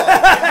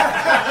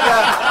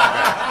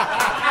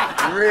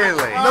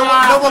 Really? No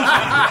one.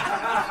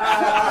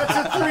 That's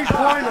a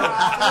 3-pointer.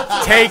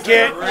 Take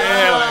it.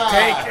 Really.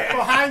 Take it.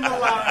 Behind the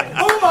line.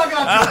 Boom, I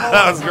got you.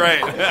 That was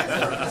great. I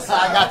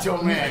got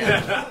you,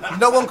 man.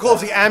 No one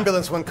calls the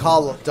ambulance when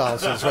Carl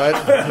dances, right?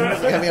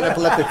 He's having an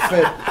epileptic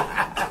fit.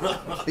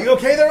 Are you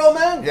okay there, old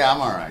man? Yeah,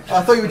 I'm all right.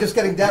 I thought you were just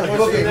getting down.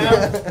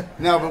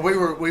 No, but we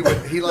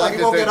would. He liked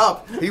he won't get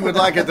up. He would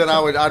like it that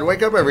I'd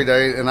wake up every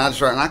day and I'd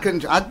start,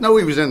 and I'd know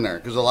he was in there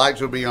because the lights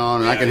would be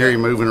on and I could hear you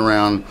moving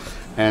around.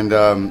 And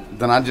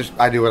then I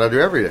do what I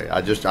do every day.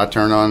 I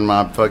turn on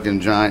my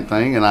fucking giant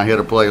thing and I hit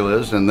a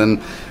playlist, and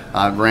then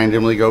I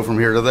randomly go from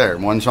here to there.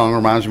 One song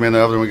reminds me of the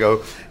other, and we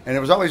go. And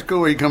it was always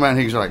cool when he'd come out and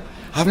he's like,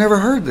 "I've never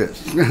heard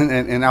this,"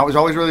 and that was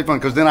always really fun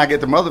because then I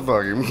get to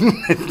motherfuck him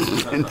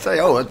and say,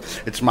 "Oh,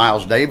 it's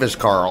Miles Davis,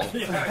 Carl."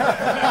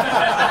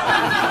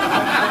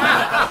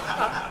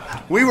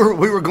 We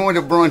were going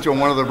to brunch on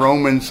one of the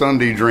Roman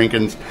Sunday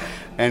drinkings,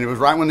 and it was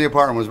right when the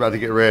apartment was about to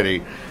get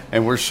ready.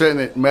 And we're sitting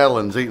at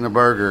Mellon's eating a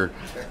burger,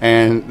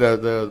 and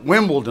the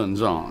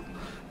Wimbledon's on.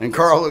 And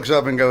Carl looks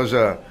up and goes,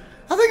 "I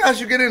think I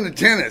should get into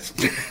tennis."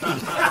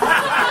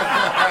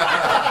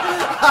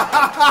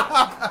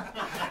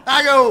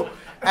 I go,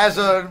 "As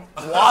a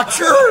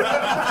watcher?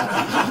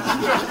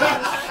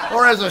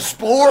 Or as a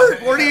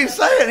sport? What are you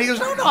saying?" He goes,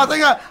 "No, I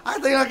think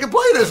I can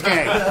play this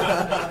game."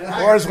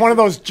 Or as one of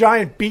those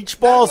giant beach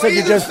balls that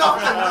you just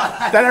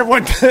that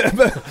everyone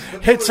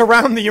hits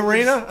around the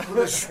arena.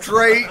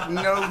 Straight,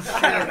 no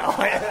shit. I don't know.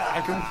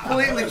 I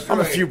completely straight. I'm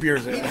a few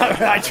beers in.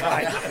 I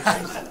tried.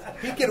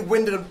 He'd get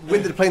winded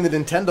playing the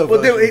Nintendo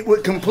Well,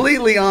 version.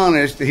 completely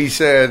honest, he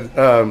said,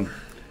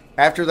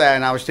 after that,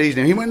 and I was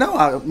teasing him, he went,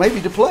 "No,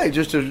 maybe to play,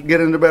 just to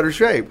get into better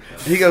shape."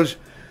 And he goes,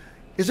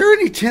 "Is there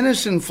any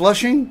tennis in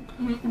Flushing?"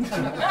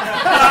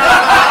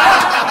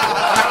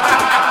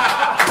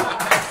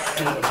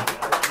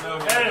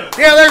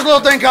 Yeah, there's a little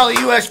thing called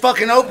the U.S.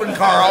 fucking Open,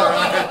 Carl.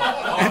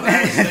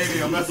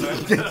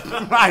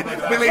 Right,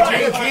 Billie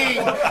Jean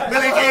King.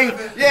 Billie Jean.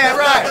 Yeah,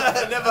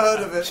 right. Never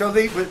heard of it. So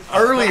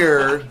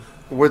earlier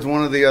with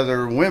one of the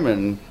other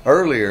women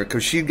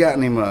because she'd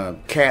gotten him a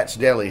Cat's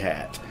Deli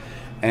hat,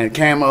 and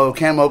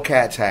camo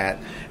Cat's hat,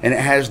 and it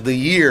has the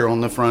year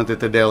on the front that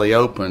the deli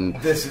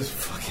opened. This is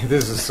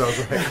so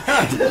great.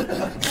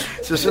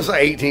 So it's just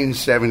like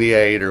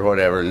 1878 or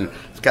whatever, and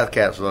it's got the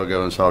Cat's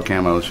logo and it's all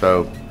camo.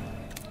 So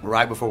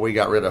right before we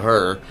got rid of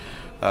her.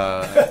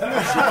 But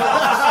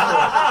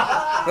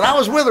I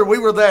was with her. We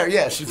were there.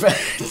 Yes,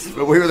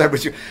 but we were there.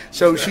 But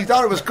so she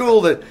thought it was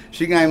cool that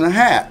she got him the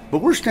hat. But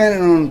we're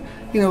standing on,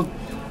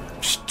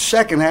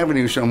 2nd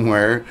Avenue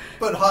somewhere.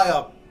 But high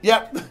up.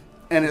 Yep.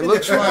 And it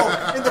looks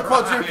like in the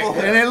quadruple.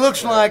 And it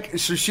looks like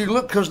she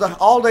looked because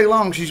all day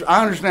long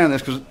I understand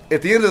this because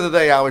at the end of the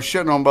day I was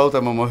shitting on both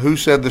of them on who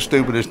said the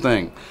stupidest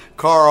thing,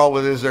 Carl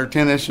with their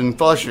tennis and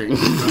Flushing,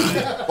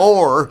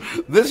 or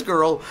this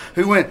girl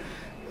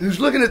who's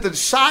looking at the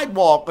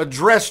sidewalk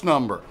address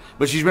number,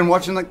 but she's been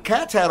watching the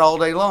Cat's hat all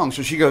day long.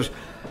 So she goes,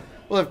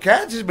 well, if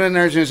Cat's has been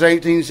there since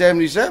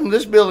 1877,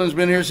 this building's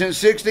been here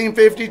since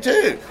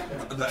 1652.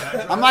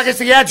 I'm like, it's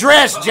the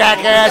address,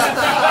 jackass.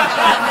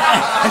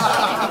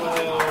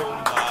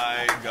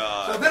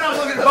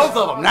 Both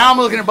of them. Now I'm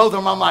looking at both of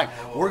them. I'm like,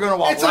 we're gonna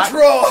walk. It's a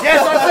troll.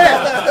 Yes,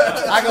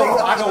 that's it. I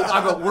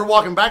go. We're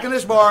walking back in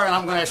this bar, and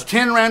I'm gonna ask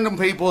 10 random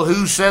people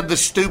who said the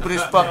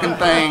stupidest fucking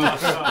thing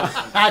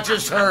I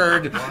just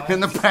heard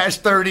in the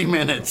past 30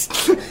 minutes.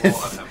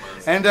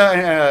 And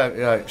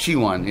she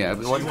won. Yeah,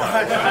 she won.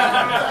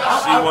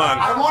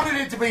 I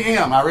wanted it to be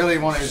him. I really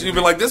wanted it. She'd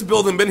be like, "This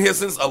building been here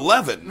since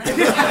 11.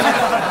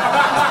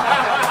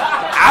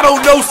 I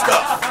don't know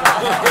stuff."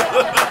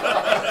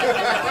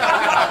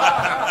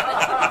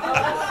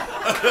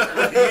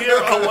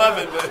 Year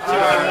 11.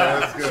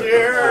 That's good.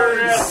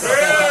 Cheers.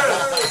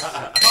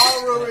 Carl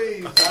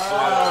Ruiz.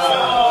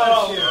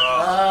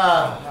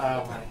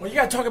 Well, you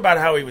got to talk about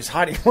how he was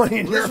hiding money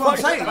in your That's what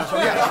I'm saying. Did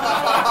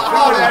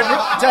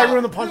I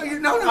ruin the punch?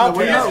 No.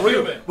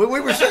 We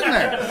were sitting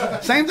there.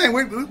 Same thing.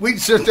 We'd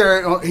sit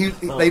there.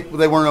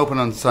 They weren't open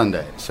on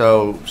Sunday,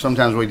 so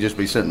sometimes we'd just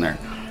be sitting there.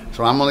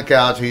 So I'm on the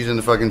couch. He's in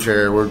the fucking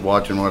chair. We're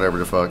watching whatever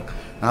the fuck.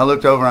 And I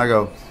looked over and I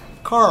go,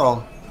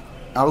 Carl.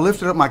 I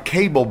lifted up my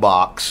cable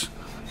box,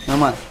 and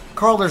I'm like,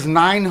 Carl, there's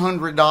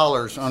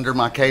 $900 under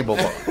my cable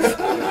box. Paying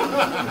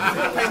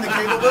the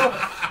cable bill?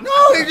 No,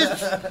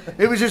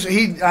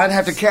 I'd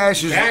have to cash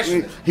his.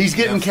 He's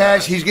getting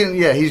cash. He's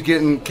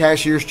getting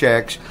cashier's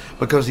checks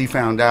because he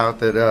found out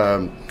that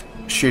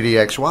shitty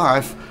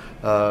ex-wife,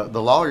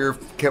 the lawyer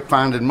kept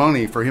finding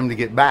money for him to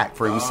get back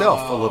for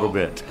himself a little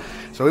bit.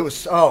 So it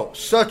was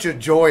such a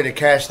joy to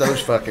cash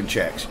those fucking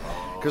checks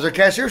because they're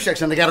cashier's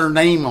checks and they got her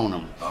name on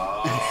them.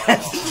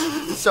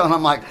 So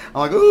I'm like,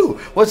 ooh,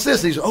 what's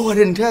this? He's, I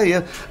didn't tell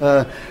you,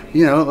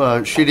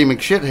 Shitty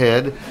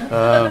McShithead.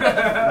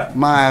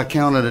 My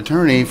accountant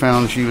attorney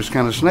found she was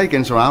kind of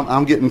snaking, so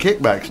I'm getting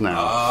kickbacks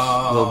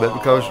now a little bit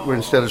because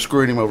instead of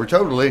screwing him over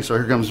totally, so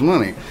here comes the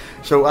money.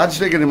 So I'd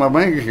stick it in my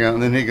bank account,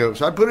 and then he goes,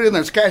 so I put it in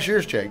there, it's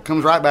cashier's check,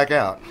 comes right back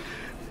out.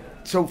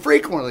 So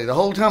frequently, the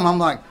whole time, I'm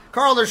like,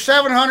 Carl, there's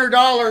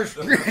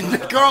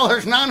 $700. Carl,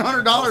 there's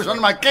 $900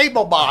 under my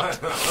cable box.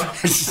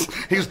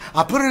 He goes,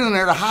 I put it in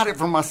there to hide it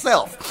from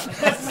myself.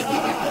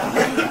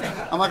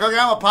 I'm like, okay,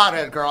 I'm a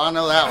pothead, Carl. I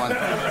know that one.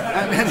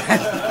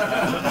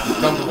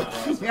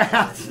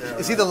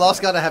 Is he the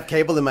last guy to have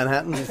cable in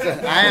Manhattan?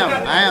 I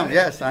am.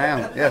 Yes, I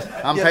am. Yes,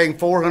 I'm paying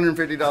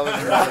 $450.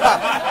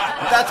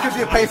 That's because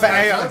you pay for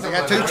AOL. I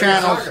got 2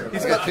 channels.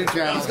 He's got 2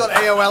 channels. He's got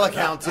AOL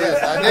accounts.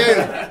 Yes, I do.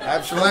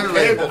 Absolutely.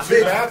 Cable,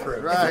 2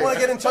 bathrooms. If you want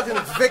to get in touch with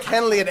him, it's Vic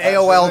Henley at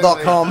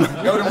AOL.com.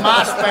 Go to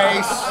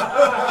MySpace.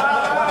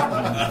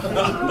 I'm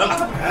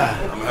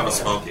gonna have a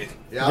smoky.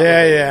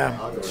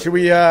 Yeah. Should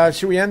we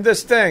end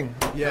this thing?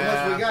 Yeah.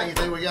 How much we got? You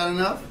think we got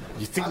enough?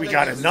 You think we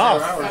got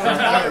enough?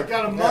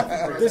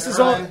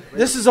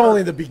 This is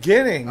only the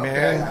beginning,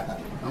 man.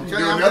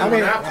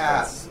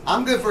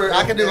 I'm good for.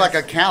 I could do like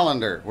a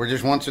calendar where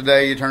just once a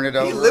day you turn it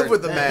over. You live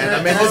with the man.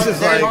 I mean, this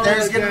is like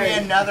there's going to be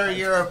another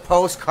year of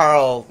post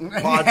Carl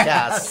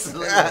podcasts.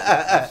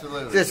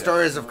 Absolutely. Just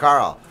stories of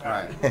Carl.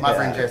 Right. My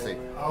friend Jesse.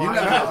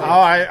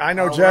 I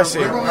know Jesse.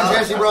 Remember when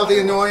Jesse brought the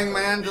annoying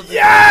man to the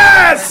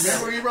Yes!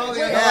 Remember when you brought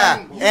the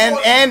annoying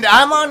And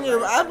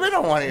I've been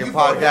on one of your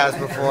podcasts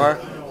before.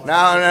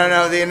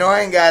 No. The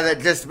annoying guy that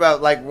just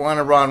about one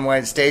of Ron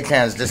White's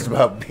stagehands just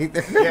about beat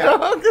the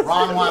dog.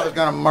 Ron White was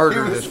going to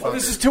murder this.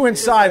 This is too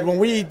inside. When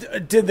we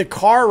did the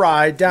car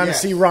ride down to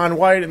see Ron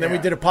White, and then we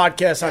did a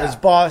podcast on his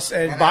bus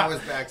and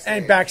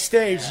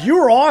backstage.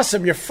 You were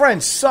awesome. Your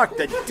friend sucked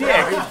a dick.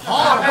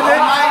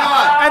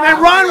 And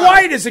then Ron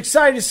White is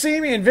excited to see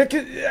me, and Vic.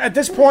 At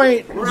this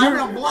point, we're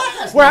having a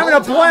blast. We're having a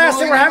blast,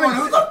 and we're having.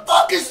 Who the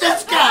fuck is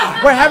this guy?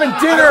 We're having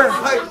dinner.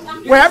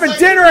 We're having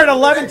dinner at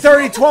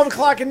 11:30, 12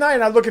 o'clock at night.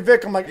 And I look at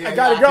Vic. I'm like, I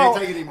gotta go.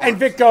 And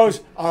Vic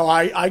goes,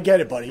 I get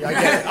it, buddy.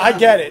 I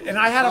get it. And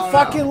I had to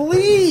fucking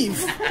leave.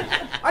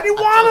 I didn't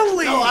want to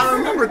leave. No, I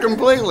remember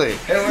completely.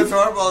 It was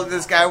horrible.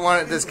 This guy, one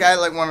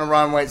of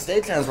Ron White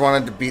stagehands,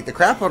 wanted to beat the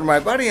crap out of my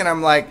buddy, and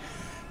I'm like,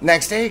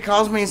 next day he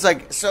calls me, he's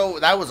like, so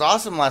that was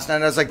awesome last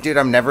night. I was like, dude,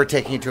 I'm never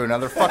taking you to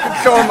another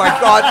fucking show in my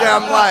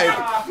goddamn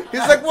life.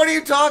 He's like, what are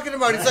you talking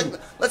about? He's like,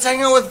 let's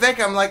hang out with Vic.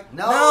 I'm like,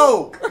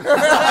 no.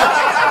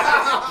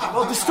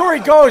 Well, the story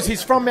goes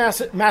he's from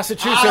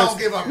Massachusetts. I don't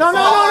give a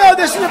No.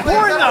 This is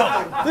important,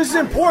 though. This is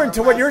important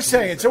to what you're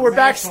saying. So we're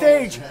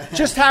backstage,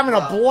 just having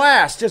a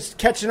blast, just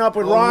catching up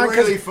with Ron.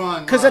 Really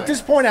fun. Because at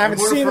this point, I haven't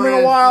We're seen him in a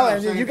friends. while, No,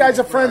 and same you guys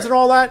are thing. friends and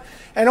all that.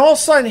 And all of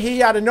a sudden,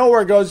 he out of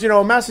nowhere goes,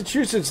 in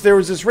Massachusetts, there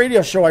was this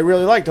radio show I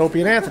really liked,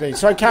 Opie and Anthony.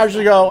 So I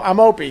casually go, I'm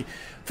Opie.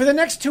 For the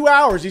next 2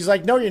 hours, he's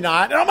like, no, you're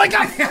not. And I'm like,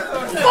 fuck!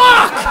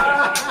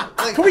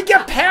 Can we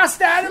get past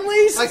that at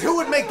least? Like, who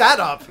would make that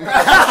up? Good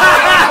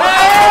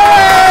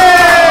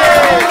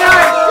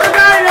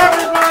night,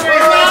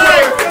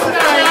 everybody!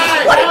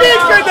 What do you mean,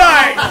 good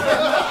night?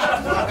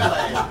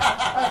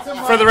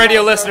 For the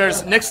radio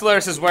listeners, Nick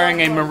Solaris is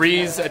wearing a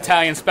Marie's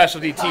Italian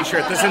specialty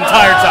T-shirt this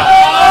entire time.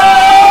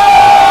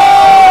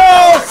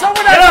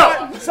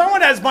 Oh,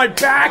 someone has my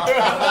back.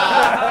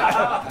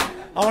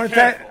 I want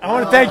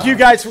to thank you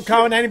guys for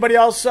coming. Anybody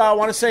else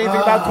want to say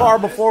anything about Carl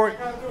before we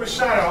Do a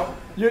shout out.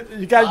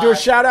 You got to do a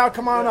shout out?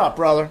 Come on up,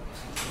 brother.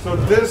 So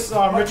this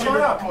Come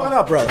on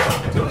up, brother.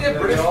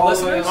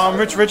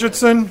 Rich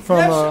Richardson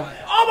from.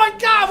 Oh my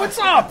God, what's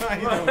up?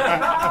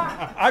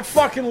 I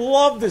fucking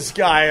love this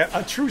guy,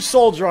 a true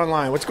soldier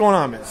online. What's going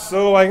on, man?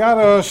 So I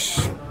gotta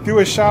do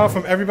a shout out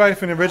from everybody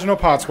from the original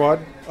Pod Squad.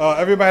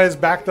 Everybody has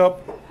backed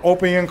up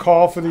Opie and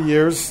Carl for the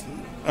years.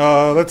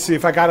 Let's see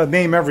if I gotta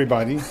name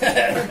everybody.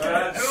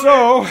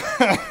 So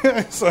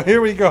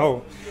here we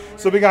go.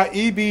 So we got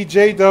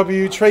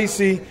EBJW,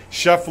 Tracy,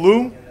 Chef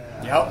Lou.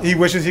 Yep. He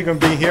wishes he can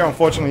be here.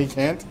 Unfortunately, he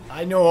can't.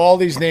 I know all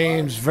these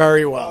names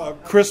very well.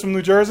 Chris from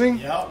New Jersey.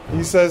 Yep.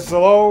 He says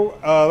hello.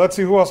 Let's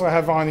see who else I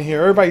have on here.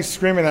 Everybody's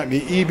screaming at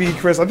me. EB,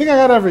 Chris. I think I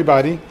got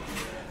everybody.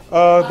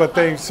 But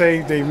they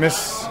say they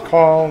miss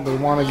Carl. They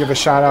want to give a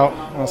shout out.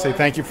 I want to say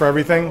thank you for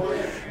everything.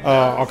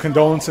 Our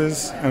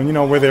condolences. And,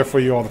 we're there for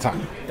you all the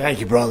time. Thank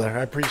you, brother.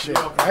 I appreciate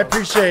it. I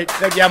appreciate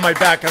that you have my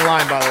back in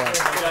line, by the way.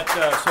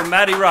 So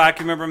Matty Rock,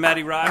 you remember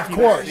Matty Rock? Of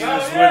course. He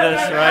was with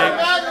us,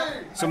 right?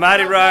 So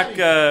Matty Rock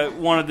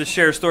wanted to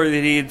share a story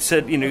that he had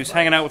said, he was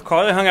hanging out with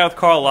Carl. He hung out with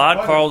Carl a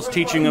lot. Carl's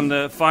teaching him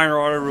the finer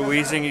art of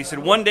Ruizing. He said,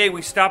 one day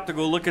we stopped to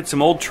go look at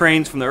some old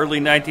trains from the early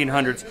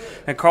 1900s,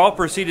 and Carl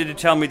proceeded to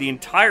tell me the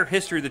entire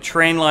history of the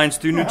train lines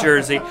through New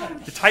Jersey,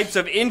 the types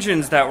of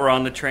engines that were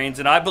on the trains,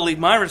 and I believe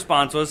my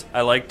response was,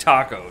 I like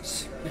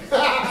tacos.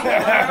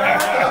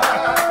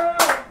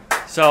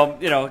 So,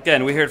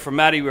 again, we heard from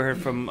Matty, we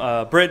heard from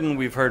Britton,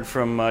 we've heard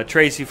from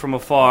Tracy from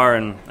afar,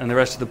 and the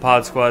rest of the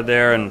pod squad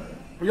there, and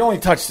we only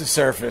touched the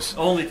surface.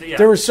 Yeah.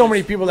 There were so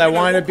many people that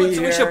wanted to be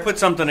here. We should put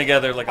something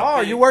together. Like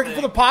are you working for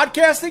the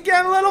podcast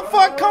again, little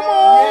fuck? Come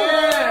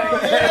on!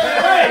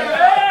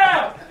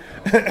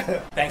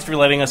 Thanks for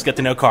letting us get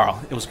to know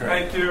Carl. It was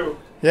great. Thank you.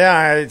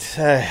 Yeah,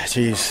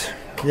 jeez.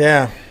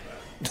 Yeah.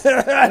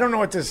 I don't know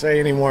what to say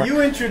anymore.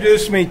 You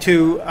introduced me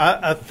to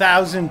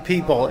 1,000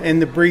 people in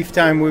the brief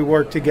time we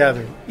worked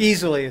together.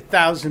 Easily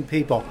 1,000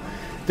 people.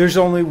 There's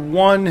only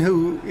one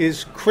who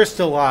is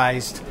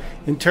crystallized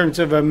in terms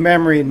of a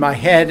memory in my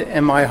head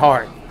and my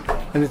heart,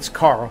 and it's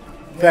Carl.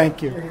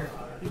 Thank you.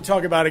 You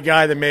talk about a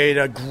guy that made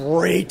a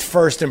great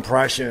first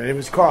impression. It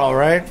was Carl,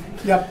 right?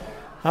 Yep.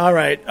 All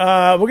right.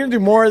 We're going to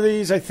do more of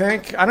these, I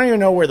think. I don't even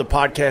know where the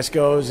podcast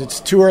goes. It's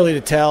too early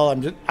to tell.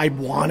 I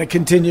want to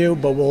continue,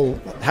 but we'll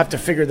have to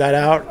figure that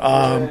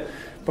out.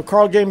 But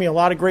Carl gave me a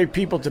lot of great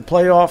people to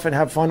play off and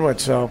have fun with.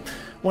 So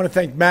I want to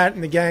thank Matt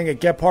and the gang at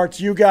Gephardt's,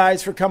 you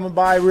guys, for coming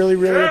by. Really,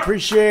 really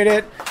appreciate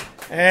it.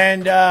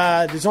 And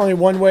there's only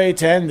one way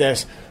to end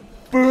this.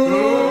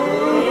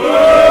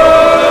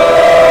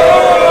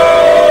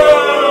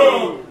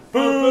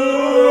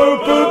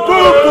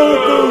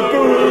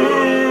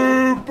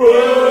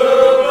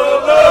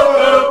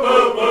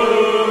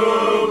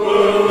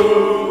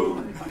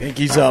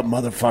 Pinkies up,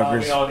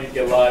 motherfuckers. We all need to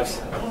get lives.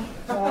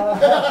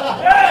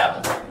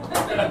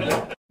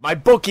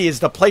 MyBookie is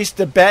the place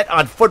to bet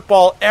on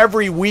football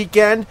every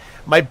weekend.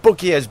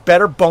 MyBookie has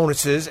better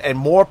bonuses and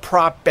more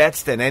prop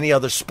bets than any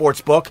other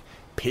sports book,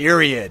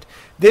 period.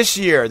 This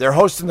year, they're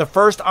hosting the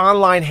first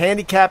online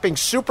handicapping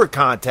super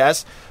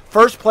contest.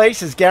 First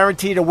place is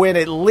guaranteed to win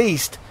at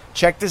least,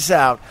 check this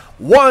out,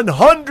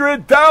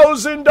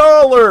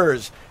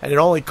 $100,000. And it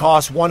only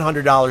costs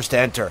 $100 to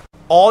enter.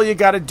 All you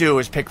got to do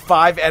is pick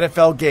 5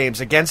 NFL games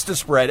against the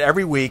spread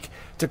every week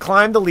to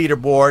climb the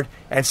leaderboard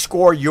and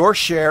score your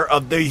share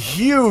of the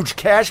huge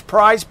cash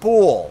prize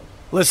pool.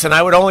 Listen,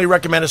 I would only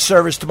recommend a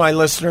service to my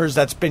listeners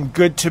that's been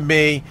good to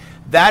me.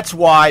 That's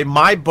why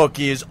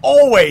MyBookie is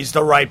always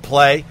the right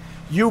play.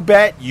 You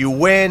bet, you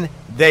win,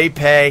 they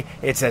pay.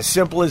 It's as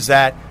simple as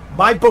that.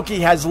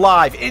 MyBookie has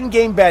live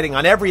in-game betting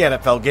on every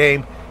NFL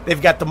game.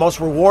 They've got the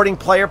most rewarding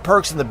player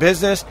perks in the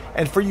business.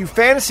 And for you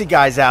fantasy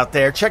guys out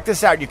there, check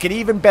this out. You can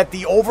even bet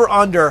the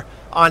over-under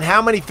on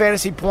how many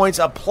fantasy points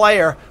a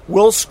player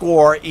will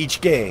score each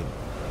game.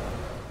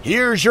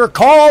 Here's your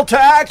call to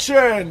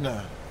action.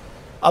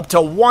 Up to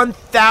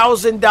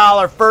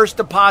 $1,000 first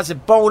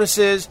deposit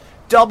bonuses.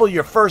 Double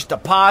your first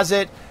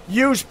deposit.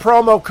 Use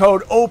promo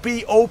code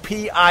OPIE,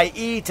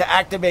 O-P-I-E, to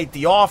activate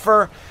the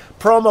offer.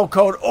 Promo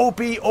code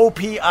OPIE,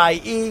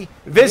 O-P-I-E.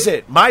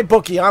 Visit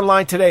MyBookie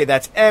online today.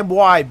 That's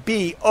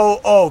MYBOOKIE,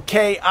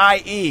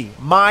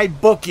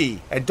 MyBookie.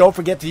 And don't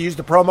forget to use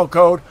the promo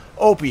code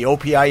OPIE,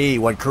 O-P-I-E,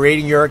 when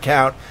creating your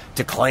account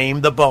to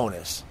claim the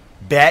bonus.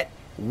 Bet,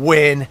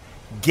 win,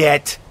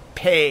 get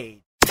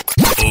paid.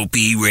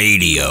 Opie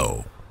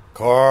Radio.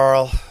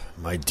 Carl,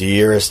 my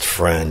dearest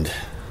friend.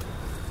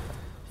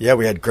 Yeah,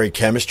 we had great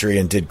chemistry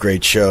and did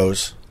great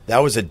shows. That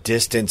was a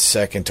distant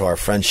second to our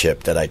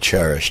friendship that I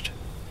cherished.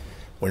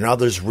 When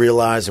others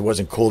realized it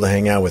wasn't cool to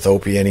hang out with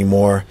Opie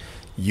anymore,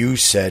 you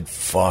said,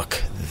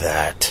 fuck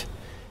that.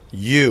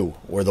 You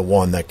were the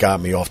one that got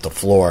me off the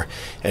floor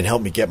and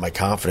helped me get my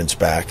confidence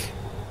back.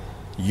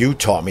 You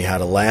taught me how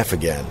to laugh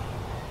again.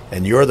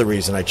 And you're the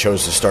reason I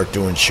chose to start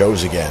doing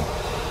shows again.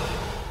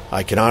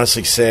 I can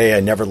honestly say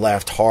I never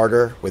laughed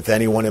harder with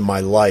anyone in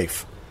my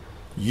life.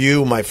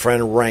 You, my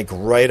friend, rank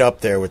right up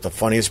there with the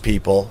funniest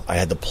people I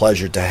had the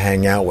pleasure to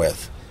hang out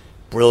with.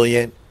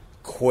 Brilliant,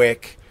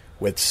 quick,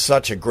 with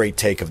such a great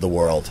take of the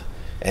world.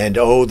 And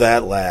oh,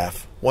 that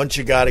laugh. Once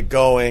you got it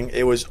going,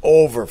 it was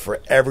over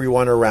for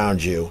everyone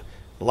around you.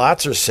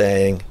 Lots are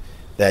saying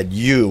that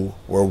you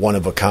were one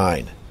of a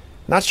kind.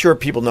 Not sure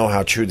people know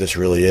how true this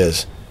really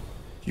is.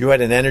 You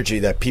had an energy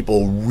that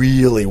people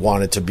really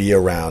wanted to be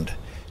around.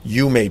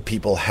 You made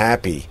people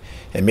happy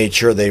and made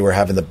sure they were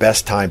having the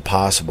best time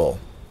possible.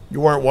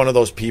 You weren't one of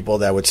those people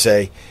that would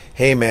say,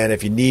 hey man,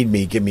 if you need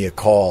me, give me a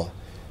call.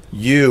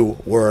 You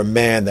were a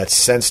man that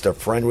sensed a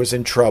friend was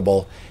in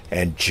trouble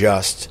and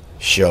just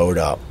showed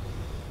up.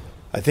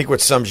 I think what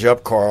sums you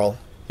up, Carl,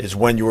 is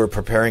when you were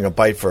preparing a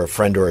bite for a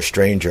friend or a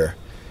stranger.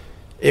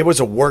 It was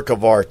a work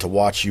of art to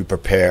watch you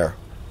prepare.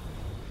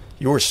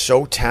 You were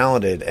so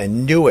talented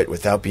and knew it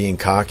without being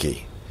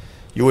cocky.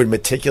 You would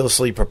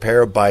meticulously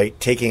prepare a bite,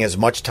 taking as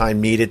much time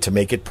needed to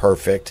make it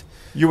perfect.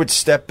 You would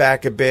step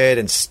back a bit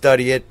and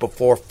study it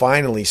before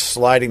finally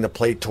sliding the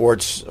plate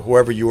towards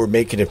whoever you were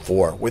making it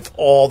for, with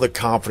all the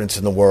confidence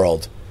in the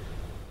world.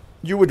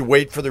 You would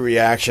wait for the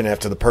reaction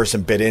after the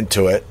person bit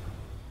into it,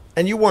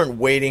 and you weren't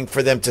waiting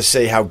for them to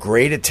say how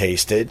great it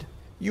tasted.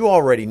 You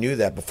already knew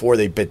that before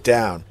they bit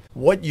down.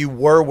 What you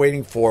were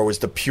waiting for was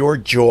the pure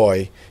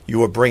joy you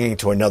were bringing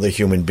to another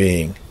human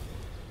being.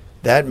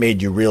 That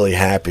made you really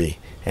happy,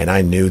 and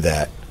I knew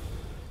that.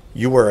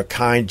 You were a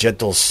kind,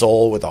 gentle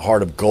soul with a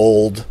heart of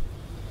gold.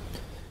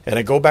 And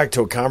I go back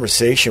to a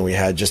conversation we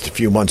had just a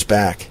few months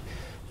back.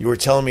 You were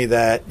telling me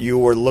that you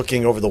were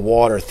looking over the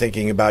water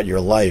thinking about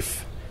your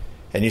life.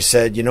 And you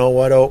said, you know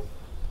what, Ope?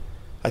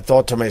 I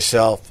thought to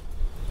myself,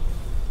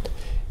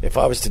 if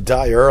I was to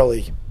die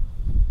early,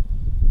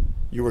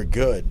 you were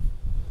good.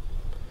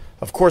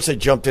 Of course I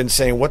jumped in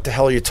saying, what the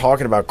hell are you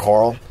talking about,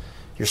 Carl?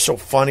 You're so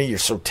funny, you're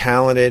so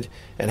talented,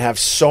 and have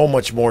so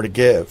much more to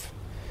give.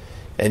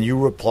 And you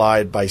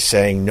replied by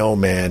saying, no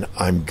man,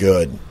 I'm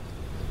good.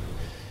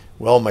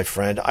 Well, my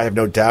friend, I have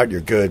no doubt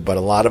you're good, but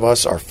a lot of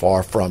us are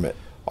far from it.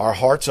 Our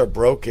hearts are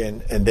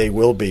broken, and they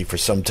will be for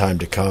some time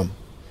to come.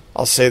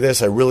 I'll say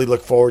this, I really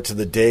look forward to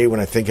the day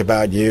when I think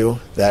about you,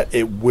 that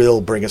it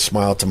will bring a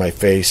smile to my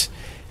face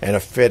and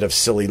a fit of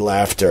silly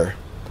laughter.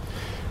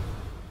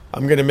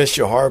 I'm going to miss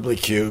you horribly,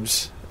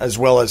 Cubes, as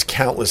well as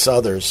countless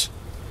others.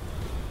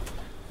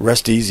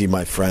 Rest easy,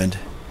 my friend,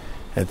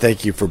 and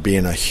thank you for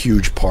being a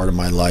huge part of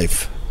my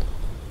life.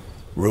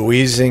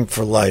 Ruizing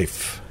for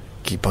life.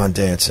 Keep on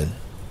dancing.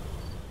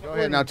 Go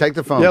ahead now, take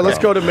the phone. Yeah, let's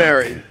go to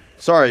Mary.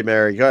 Sorry,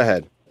 Mary. Go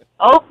ahead.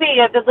 Opie,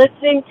 I've been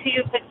listening to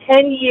you for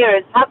 10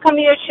 years. How come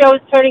your show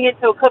is turning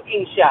into a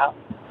cooking show?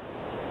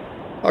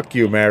 Fuck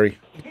you, Mary.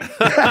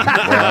 Right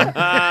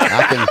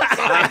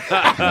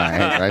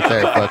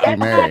there, fuck you,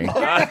 Mary.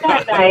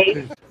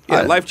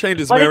 Yeah, life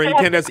changes, Mary. You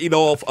can't just eat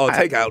all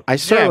takeout. I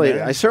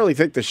certainly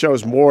think the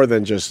show's more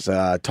than just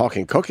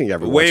talking cooking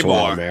every Way once in a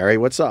while, more. Mary.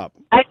 What's up?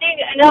 I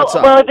think, no, What's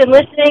up? well, I've been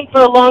listening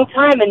for a long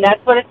time, and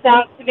that's what it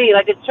sounds to me,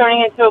 like it's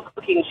turning into a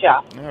cooking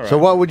show. So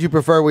what would you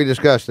prefer we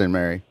discuss then,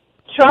 Mary?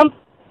 Trump,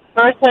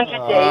 first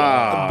 100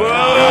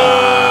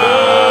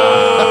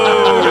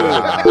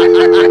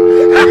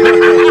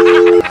 days.